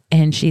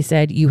 And she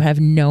said, you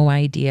have no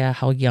idea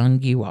how young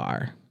you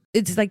are.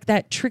 It's like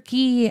that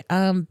tricky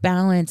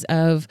balance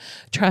of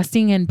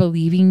trusting and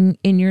believing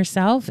in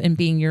yourself and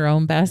being your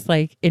own best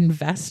like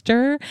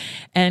investor,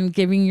 and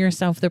giving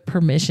yourself the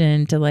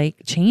permission to like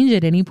change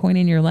at any point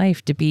in your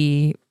life to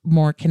be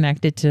more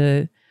connected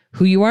to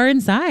who you are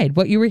inside,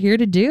 what you were here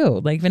to do.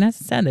 Like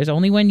Vanessa said, there's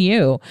only one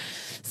you.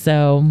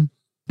 So,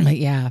 but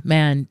yeah,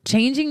 man,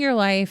 changing your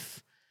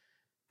life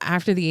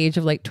after the age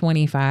of like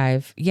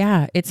 25.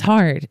 Yeah, it's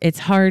hard. It's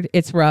hard.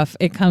 It's rough.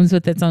 It comes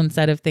with its own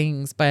set of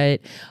things,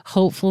 but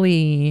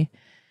hopefully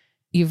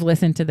you've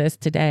listened to this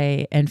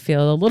today and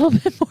feel a little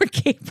bit more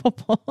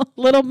capable, a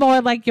little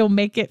more like you'll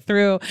make it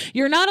through.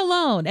 You're not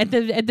alone. At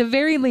the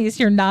very least,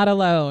 you're not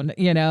alone.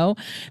 You know,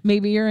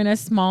 maybe you're in a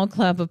small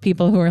club of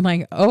people who are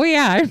like, oh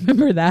yeah, I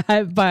remember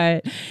that,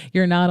 but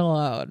you're not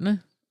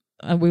alone.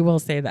 We will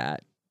say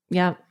that.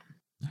 Yeah.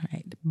 All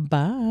right.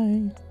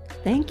 Bye.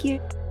 Thank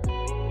you.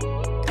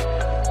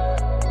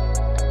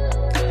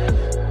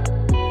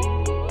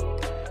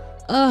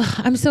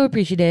 I'm so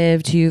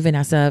appreciative to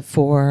Vanessa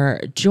for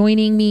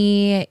joining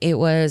me. It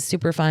was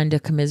super fun to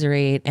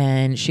commiserate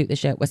and shoot the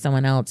shit with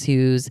someone else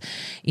who's,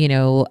 you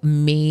know,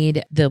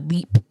 made the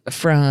leap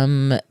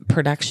from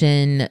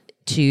production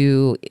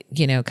to,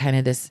 you know, kind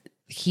of this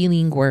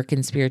healing work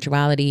and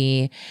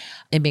spirituality.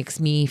 It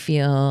makes me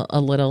feel a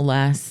little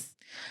less,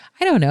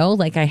 I don't know,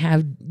 like I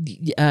have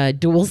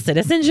dual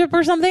citizenship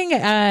or something.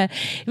 It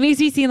makes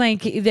me seem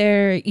like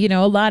there, you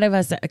know, a lot of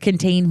us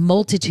contain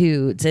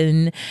multitudes,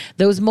 and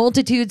those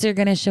multitudes are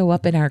going to show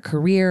up in our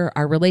career,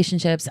 our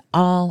relationships,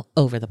 all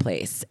over the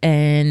place.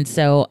 And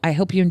so I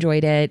hope you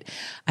enjoyed it.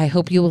 I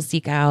hope you will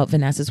seek out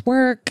Vanessa's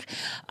work.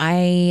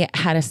 I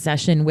had a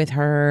session with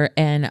her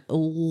and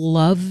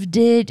loved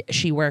it.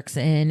 She works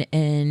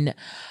in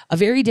a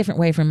very different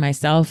way from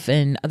myself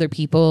and other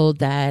people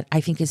that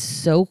I think is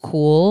so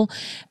cool,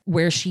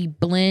 where she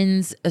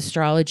blends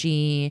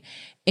astrology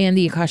and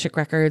the Akashic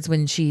records.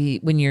 When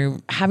you're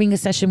having a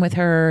session with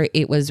her,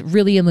 it was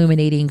really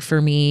illuminating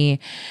for me.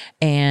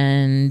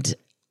 And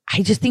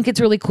I just think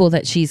it's really cool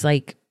that she's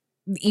like,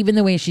 even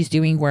the way she's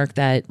doing work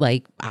that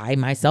like I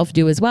myself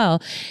do as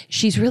well,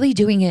 she's really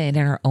doing it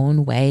in her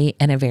own way,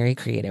 in a very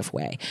creative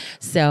way.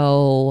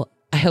 So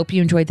I hope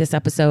you enjoyed this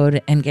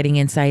episode and getting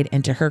insight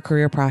into her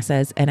career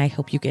process. And I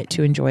hope you get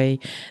to enjoy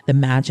the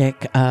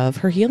magic of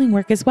her healing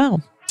work as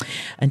well.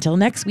 Until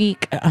next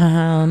week,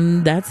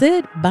 that's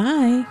it.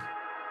 Bye.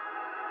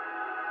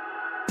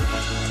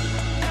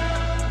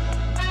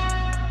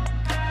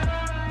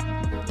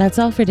 That's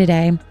all for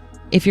today.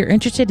 If you're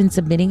interested in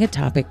submitting a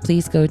topic,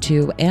 please go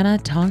to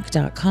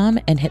annatonk.com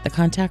and hit the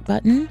contact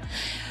button.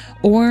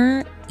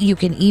 Or you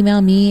can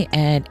email me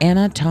at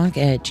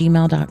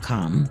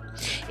annatonk@gmail.com.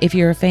 If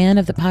you're a fan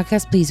of the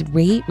podcast, please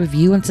rate,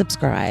 review, and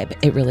subscribe.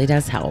 It really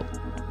does help.